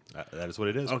Liu. That is what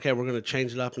it is. Okay, we're going to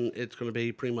change it up, and it's going to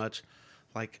be pretty much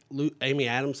like Amy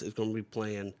Adams is going to be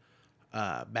playing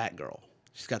Batgirl.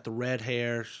 She's got the red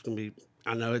hair. She's going to be...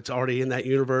 I know it's already in that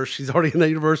universe. She's already in that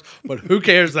universe, but who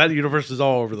cares? That universe is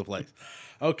all over the place.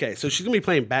 Okay, so she's going to be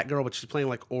playing Batgirl, but she's playing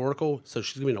like Oracle, so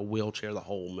she's going to be in a wheelchair the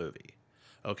whole movie.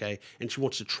 Okay, and she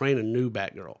wants to train a new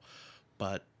Batgirl,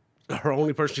 but her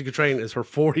only person she can train is her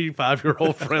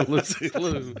 45-year-old friend, Lucy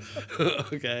Liu.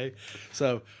 Okay,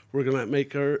 so we're going to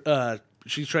make her,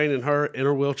 she's training her in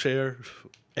her wheelchair,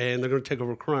 and they're going to take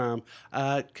over crime.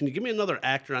 Can you give me another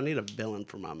actor? I need a villain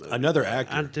for my movie. Another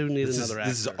actor? I do need another actor.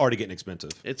 This is already getting expensive.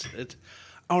 It's.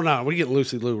 Oh no, we're getting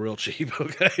Lucy Liu real cheap.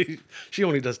 Okay, she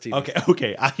only does TV.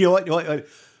 Okay. You know what?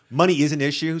 Money is an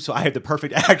issue, so I have the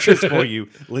perfect actress for you,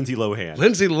 Lindsay Lohan.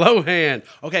 Lindsay Lohan.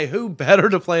 Okay, who better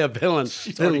to play a villain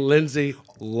than Lindsay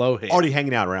Lohan? Already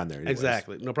hanging out around there. Anyways.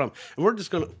 Exactly, no problem. And we're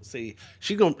just gonna see.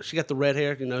 She got the red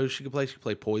hair. You know who she could play? She could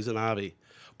play Poison Ivy.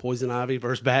 Poison Ivy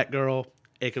versus Batgirl.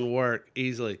 It can work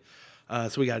easily.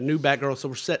 So we got a new Batgirl. So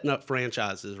we're setting up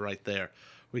franchises right there.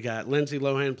 We got Lindsay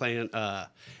Lohan playing, and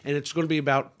it's going to be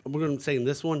about. We're going to say in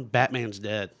this one, Batman's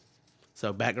dead,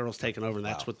 so Batgirl's taking over, and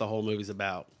that's what the whole movie's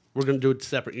about. We're going to do a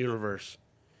separate universe.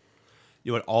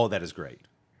 You know what? All of that is great.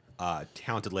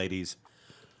 Talented ladies.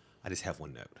 I just have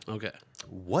one note. Okay.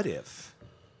 What if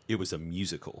it was a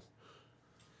musical?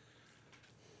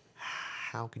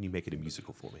 How can you make it a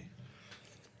musical for me?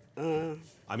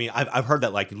 I mean, I've heard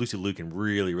that like Lucy Liu can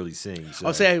really, really sing. So.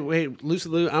 I'll say, wait, Lucy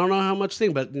Liu. I don't know how much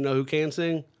sing, but you know who can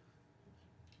sing?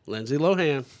 Lindsay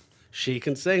Lohan. She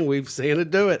can sing. We've seen it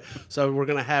do it. So we're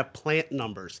gonna have plant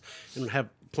numbers and have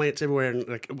plants everywhere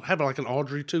and have like an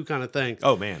Audrey 2 kind of thing.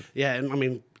 Oh man. Yeah, and I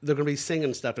mean they're gonna be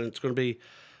singing stuff, and it's gonna be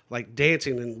like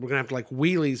dancing, and we're gonna have like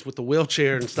wheelies with the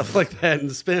wheelchair and stuff like that, and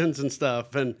the spins and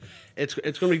stuff, and it's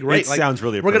gonna be great. It sounds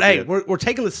really we're appropriate. we're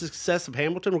taking the success of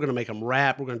Hamilton, we're gonna make them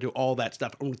rap, we're gonna do all that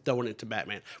stuff, and we're throwing it to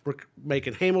Batman. We're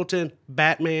making Hamilton,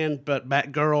 Batman, but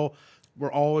Batgirl.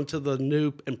 We're all into the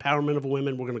new empowerment of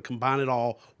women. We're going to combine it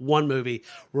all, one movie.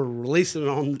 We're releasing it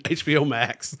on HBO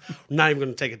Max. We're not even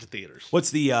going to take it to theaters. What's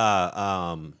the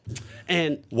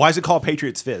And why is it called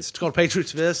Patriots Fist? it's called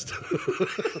Patriots Fist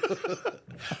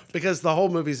because the whole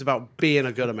movie is about being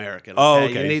a good American. Okay? Oh,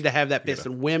 okay. You need to have that fist,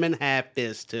 and women have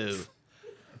fists too.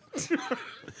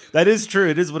 That is true.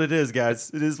 It is what it is,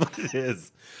 guys. It is what it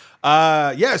is.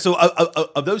 Yeah. So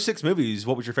of those 6 movies,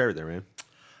 what was your favorite there,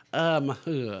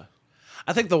 man?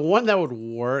 I think the one that would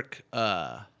work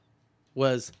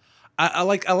was I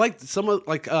like some of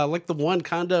like the one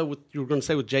kinda with you were going to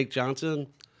say with Jake Johnson.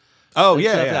 Oh and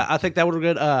yeah, stuff. yeah. I think that would be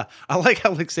good. I like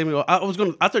how like Samuel. I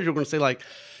thought you were going to say like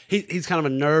he's kind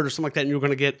of a nerd or something like that, and you were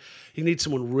going to get he needs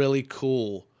someone really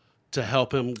cool to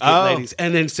help him get ladies,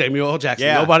 and then Samuel L. Jackson.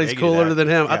 Yeah, Nobody's cooler than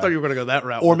him. Yeah. I thought you were going to go that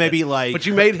route, Or with maybe it. like- but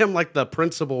you made him like the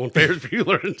principal in Ferris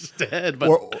Bueller instead. But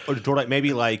or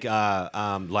maybe like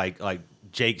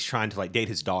Jake's trying to like date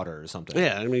his daughter or something.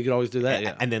 Yeah, I mean, you could always do that.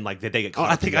 Yeah. And then like they get Oh, caught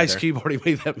I up think together. Ice Cube already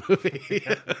made that movie.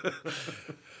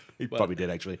 He probably did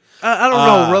actually. I don't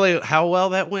know really how well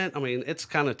that went. I mean, it's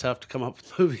kind of tough to come up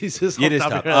with movies. It is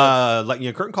tough. Like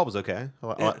Curtain Call was okay.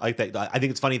 I like that. I think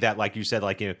it's funny that like you said,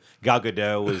 like Gal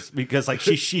Gadot was because like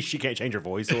she can't change her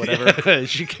voice or whatever.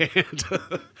 She can't.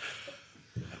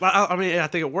 But I mean, I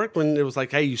think it worked when it was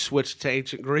like, hey, you switched to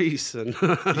ancient Greece, and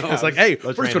I was like, hey,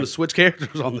 we're just going to switch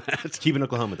characters on that. Keeping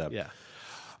Oklahoma though. Yeah.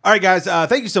 All right, guys.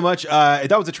 Thank you so much. If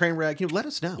that was a train wreck, let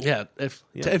us know. Yeah.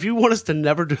 If you want us to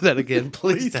never do that again,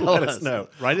 please tell let us. know.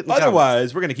 Write it in the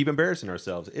Otherwise, we're going to keep embarrassing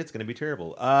ourselves. It's going to be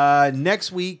terrible.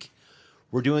 Next week,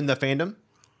 we're doing the fandom.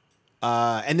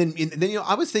 And then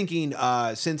I was thinking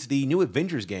since the new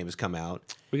Avengers game has come out,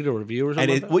 we could do a review or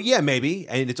something. well, yeah, maybe,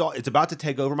 and it's about to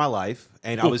take over my life,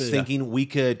 and I was thinking we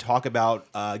could talk about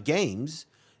games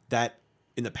that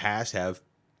in the past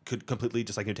could completely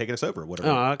just like taken us over, or whatever.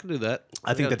 Oh, I could do that.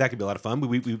 I think that could be a lot of fun.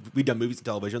 We've done movies and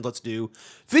television. Let's do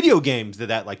video games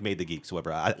that like made the geeks.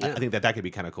 Whatever. I think that could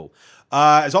be kind of cool.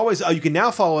 As always, you can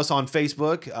now follow us on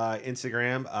Facebook,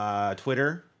 Instagram,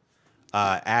 Twitter.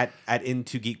 At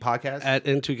Into Geek Podcast. At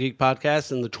Into Geek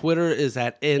Podcast, and the Twitter is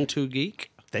at Into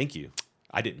Geek. Thank you.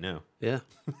 I didn't know. Yeah.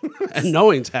 And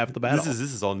knowing's half the battle. This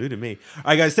is all new to me. All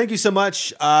right, guys. Thank you so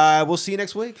much. We'll see you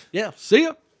next week. Yeah. See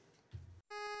ya.